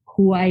there,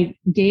 who I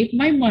gave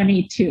my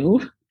money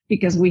to,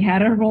 because we had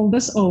to roll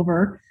this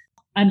over.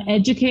 An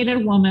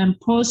educated woman,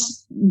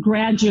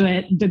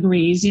 postgraduate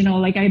degrees,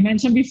 like I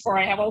mentioned before,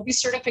 I have all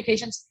these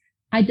certifications.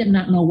 I did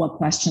not know what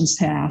questions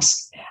to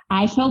ask.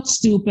 I felt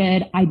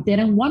stupid. I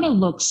didn't want to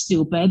look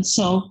stupid.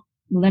 So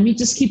let me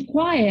just keep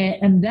quiet.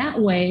 And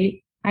that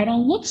way I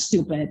don't look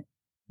stupid.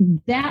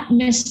 That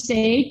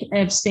mistake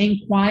of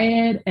staying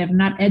quiet, of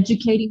not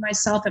educating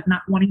myself, of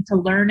not wanting to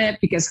learn it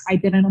because I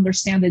didn't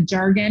understand the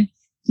jargon,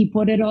 he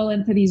put it all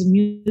into these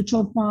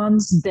mutual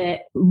funds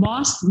that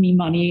lost me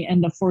money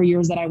in the 4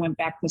 years that I went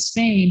back to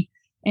Spain.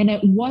 And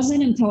it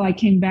wasn't until I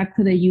came back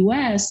to the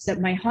US that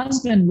my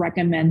husband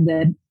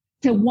recommended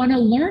to want to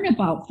learn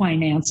about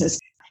finances.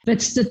 But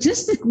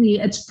statistically,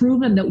 it's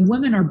proven that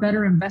women are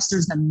better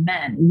investors than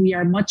men. We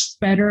are much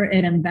better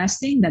at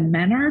investing than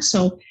men are.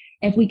 So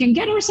if we can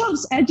get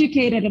ourselves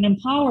educated and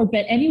empowered.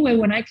 But anyway,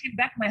 when I came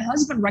back, my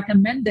husband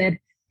recommended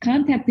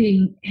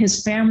contacting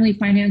his family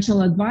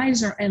financial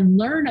advisor and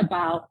learn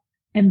about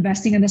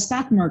investing in the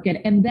stock market.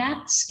 And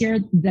that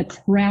scared the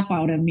crap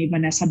out of me,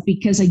 Vanessa,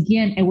 because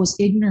again, it was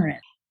ignorant.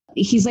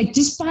 He's like,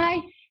 just buy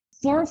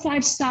 4 or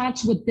 5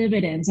 stocks with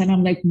dividends. And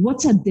I'm like,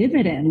 what's a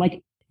dividend?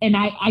 And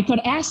I could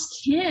ask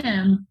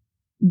him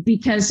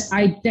because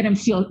I didn't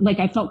feel like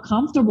I felt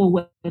comfortable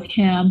with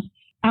him.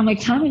 I'm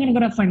like, how am I going to go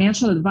to a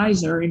financial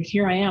advisor? And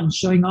here I am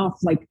showing off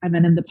like I'm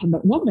an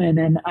independent woman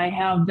and I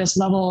have this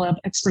level of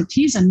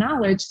expertise and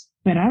knowledge,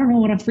 but I don't know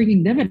what a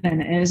freaking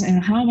dividend is.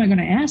 And how am I going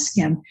to ask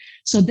him?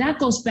 So that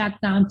goes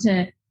back down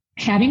to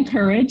having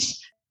courage,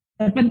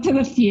 up into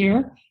the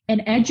fear,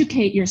 and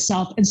educate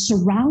yourself and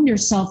surround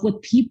yourself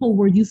with people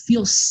where you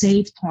feel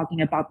safe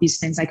talking about these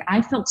things. Like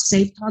I felt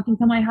safe talking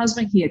to my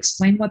husband. He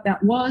explained what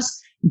that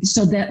was.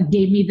 So that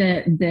gave me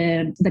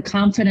the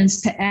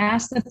confidence to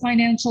ask the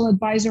financial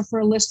advisor for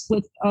a list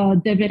with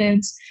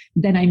dividends.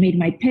 Then I made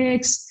my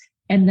picks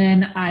and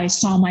then I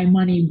saw my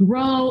money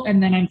grow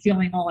and then I'm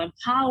feeling all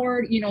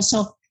empowered,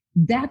 so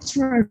that's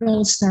where it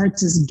all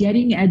starts, is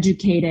getting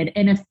educated.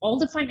 And if all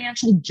the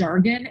financial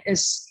jargon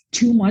is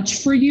too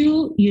much for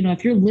you,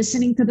 if you're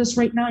listening to this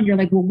right now and you're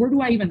like, well, where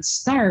do I even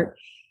start?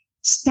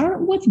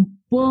 Start with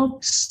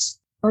books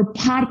or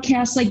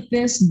podcasts like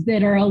this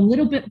that are a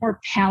little bit more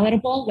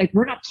palatable. Like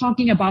we're not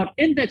talking about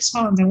index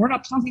funds and we're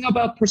not talking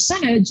about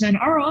percentage and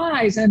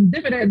ROIs and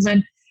dividends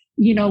and,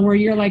 where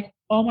you're like,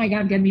 oh my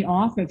God, get me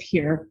off of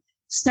here.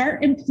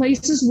 Start in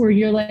places where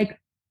you're like,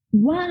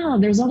 wow,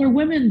 there's other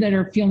women that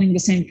are feeling the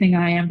same thing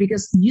I am,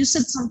 because you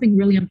said something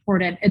really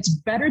important. It's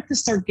better to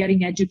start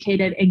getting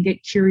educated and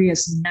get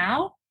curious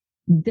now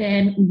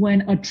than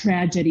when a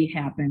tragedy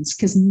happens,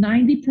 because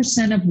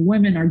 90% of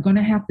women are going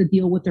to have to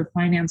deal with their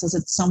finances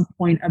at some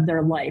point of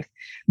their life,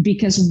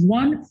 because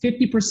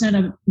 50%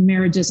 of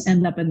marriages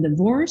end up in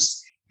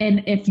divorce.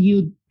 And if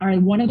you are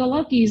one of the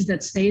luckies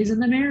that stays in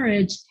the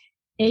marriage,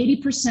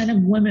 80%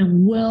 of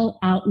women will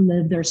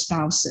outlive their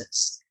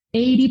spouses.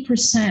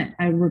 80%,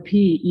 I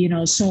repeat,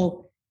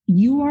 so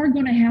you are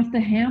going to have to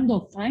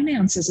handle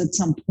finances at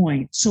some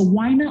point. So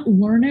why not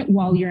learn it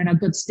while you're in a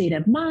good state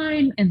of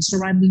mind and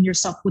surrounding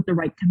yourself with the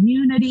right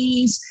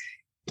communities,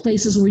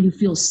 places where you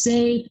feel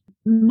safe?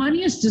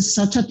 Money is just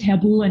such a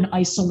taboo and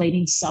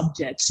isolating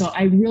subject. So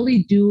I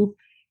really do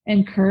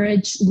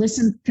encourage,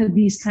 listen to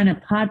these kind of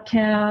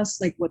podcasts,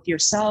 like with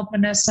yourself,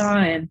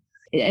 Vanessa,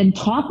 and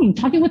talking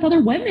with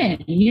other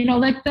women,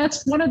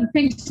 that's one of the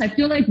things. I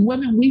feel like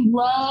women, we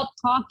love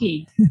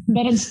talking,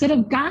 but instead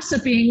of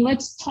gossiping,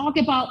 let's talk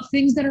about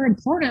things that are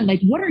important.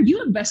 Like, what are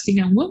you investing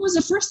in? When was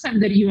the first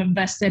time that you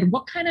invested?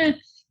 What kind of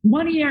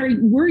money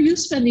were you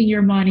spending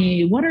your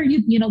money? What are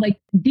you,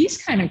 these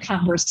kind of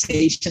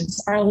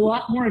conversations are a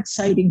lot more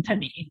exciting to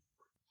me.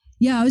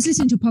 Yeah, I was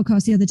listening to a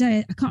podcast the other day.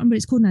 I can't remember what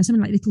it's called now,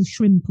 something like Little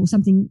Shrimp or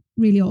something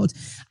really odd.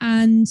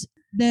 And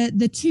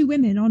the 2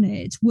 women on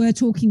it were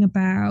talking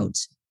about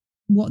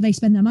what they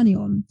spend their money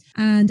on.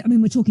 And I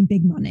mean, we're talking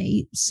big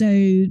money.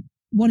 So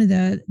one of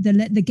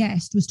the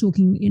guest was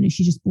talking,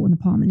 she just bought an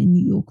apartment in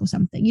New York or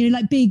something,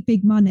 like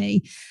big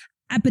money.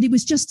 But it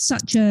was just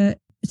such a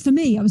for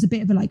me, I was a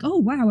bit of a like, oh,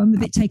 wow, I'm a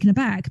bit taken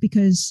aback,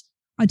 because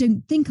I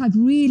don't think I've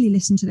really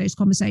listened to those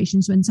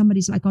conversations when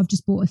somebody's like, I've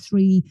just bought a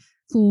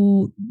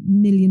 $3-4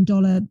 million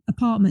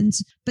apartment.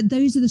 But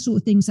those are the sort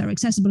of things that are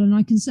accessible. And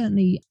I can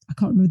certainly, I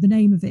can't remember the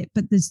name of it,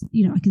 but there's,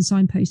 I can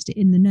signpost it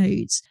in the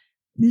notes.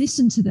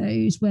 Listen to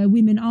those where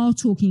women are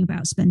talking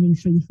about spending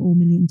 $3-4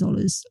 million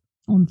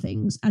on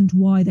things and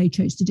why they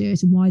chose to do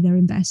it and why they're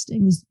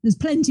investing. There's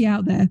plenty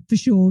out there, for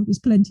sure. There's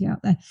plenty out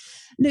there.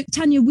 Look,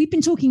 Tanya, we've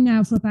been talking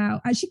now for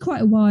actually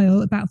quite a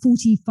while, about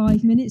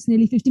 45 minutes,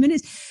 nearly 50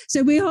 minutes.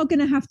 So we are going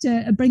to have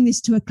to bring this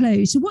to a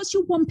close. So what's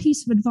your one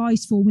piece of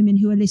advice for women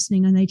who are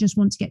listening and they just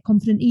want to get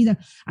confident, either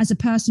as a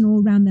person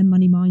or around their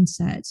money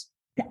mindset?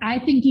 I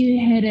think you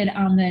hit it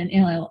on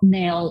the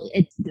nail.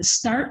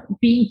 Start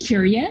being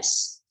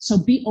curious. So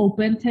be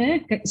open to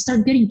it.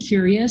 Start getting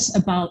curious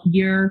about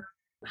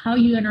how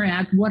you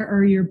interact. What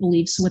are your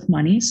beliefs with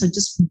money? So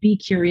just be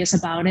curious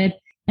about it.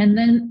 And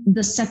then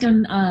the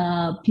second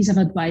piece of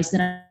advice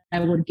that I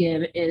would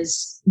give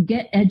is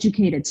get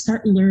educated,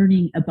 start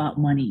learning about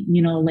money,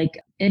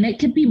 and it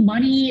could be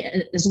money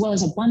as well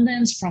as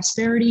abundance,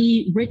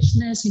 prosperity,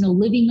 richness,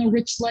 living a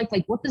rich life.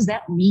 Like, what does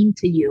that mean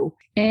to you?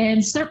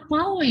 And start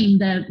following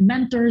the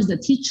mentors, the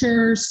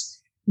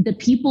teachers, the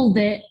people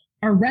that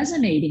are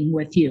resonating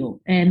with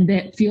you and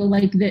that feel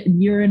like that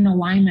you're in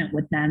alignment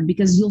with them,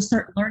 because you'll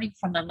start learning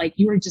from them. Like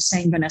you were just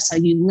saying, Vanessa,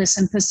 you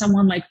listen to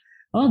someone like,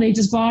 oh, they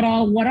just bought a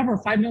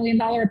 $5 million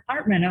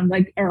apartment. I'm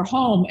like, or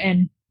home.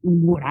 And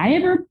would I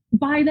ever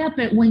buy that?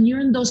 But when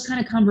you're in those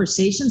kind of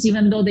conversations,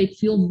 even though they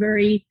feel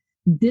very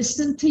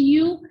distant to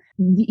you,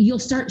 you'll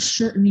start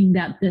shortening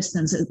that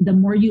distance. The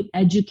more you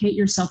educate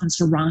yourself and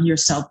surround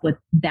yourself with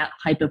that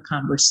type of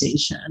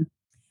conversation.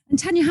 And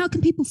Tanya, how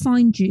can people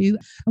find you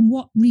and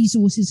what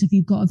resources have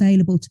you got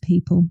available to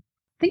people?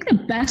 I think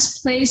the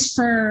best place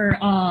for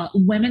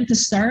women to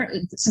start,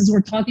 since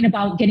we're talking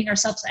about getting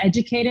ourselves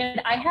educated,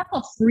 I have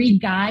a free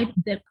guide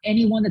that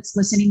anyone that's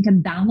listening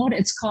can download.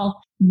 It's called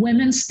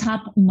Women's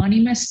Top Money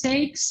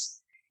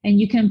Mistakes.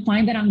 And you can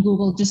find that on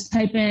Google. Just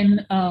type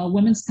in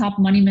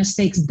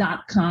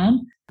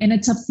womenstopmoneymistakes.com. And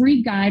it's a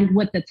free guide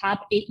with the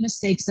top 8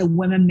 mistakes that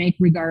women make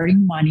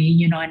regarding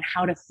money, and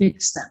how to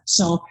fix them.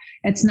 So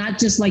it's not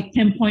just like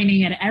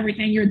pinpointing at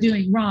everything you're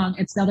doing wrong.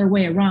 It's the other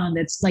way around.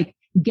 It's like,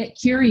 get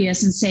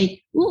curious and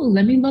say, ooh,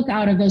 let me look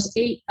out of those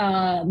 8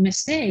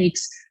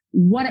 mistakes.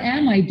 What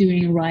am I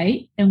doing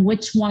right? And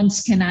which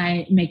ones can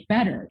I make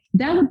better?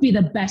 That would be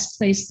the best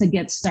place to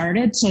get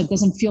started, so it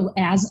doesn't feel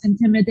as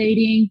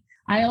intimidating.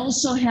 I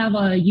also have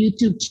a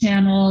YouTube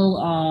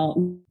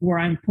channel where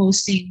I'm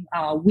posting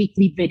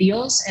weekly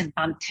videos and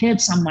on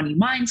tips on money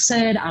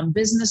mindset, on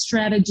business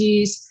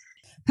strategies.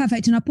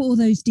 Perfect. And I'll put all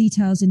those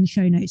details in the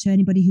show notes. So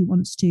anybody who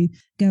wants to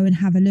go and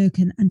have a look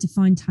and to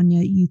find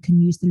Tanya, you can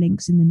use the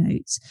links in the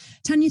notes.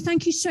 Tanya,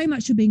 thank you so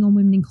much for being on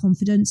Women in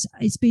Confidence.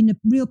 It's been a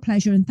real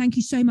pleasure. And thank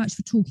you so much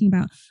for talking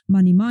about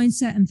money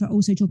mindset and for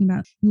also talking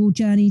about your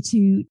journey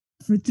through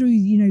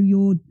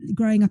your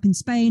growing up in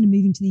Spain and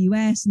moving to the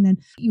US, and then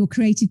your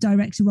creative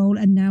director role,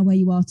 and now where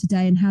you are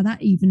today, and how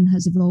that even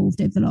has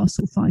evolved over the last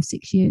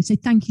 5-6 years. So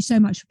thank you so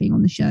much for being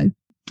on the show.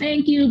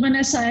 Thank you,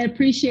 Vanessa. I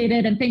appreciate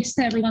it. And thanks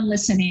to everyone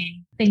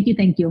listening. Thank you.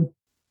 Thank you.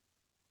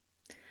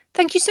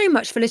 Thank you so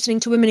much for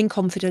listening to Women in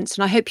Confidence,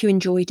 and I hope you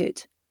enjoyed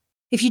it.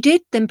 If you did,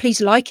 then please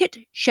like it,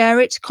 share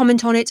it,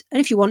 comment on it, and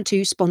if you want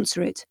to,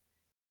 sponsor it.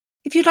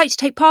 If you'd like to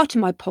take part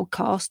in my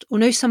podcast or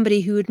know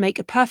somebody who would make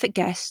a perfect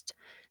guest,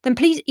 then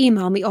please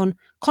email me on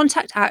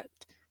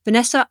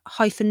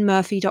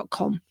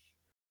contact@vanessa-murphy.com.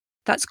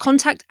 That's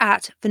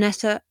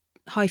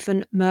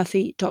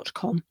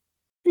contact@vanessa-murphy.com.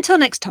 Until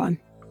next time.